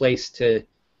definitely a place to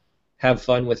have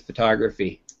fun with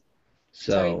photography.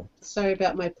 So. Sorry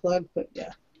about my plug, but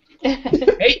yeah.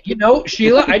 Hey, you know,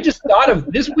 Sheila, I just thought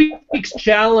of this week's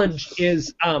challenge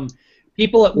is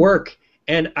people at work,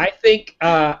 and I think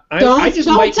I just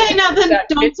don't say nothing.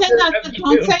 Don't say nothing.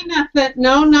 Don't say nothing.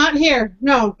 No, not here.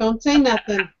 No, don't say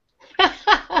nothing.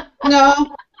 No.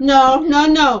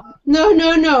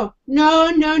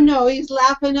 He's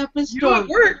laughing up a storm.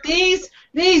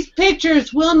 These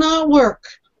pictures will not work.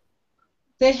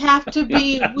 They have to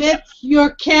be with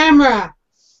your camera.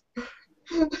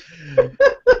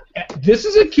 This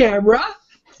is a camera.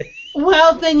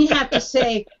 Well, then you have to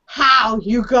say how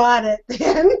you got it.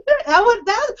 Then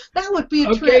that would be a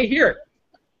trip. Okay, here.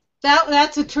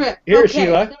 That's a trip. Here, okay.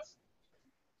 Sheila.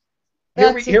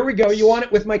 Here we go. You want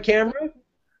it with my camera?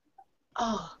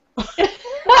 Oh.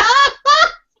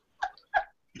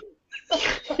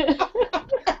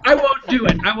 I won't do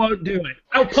it. I won't do it.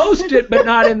 I'll post it, but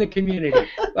not in the community.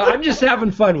 Well, I'm just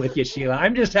having fun with you, Sheila.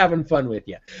 I'm just having fun with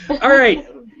you. All right,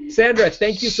 Sandra,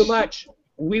 thank you so much.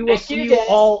 We will see you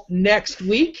all next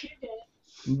week.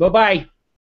 Bye-bye.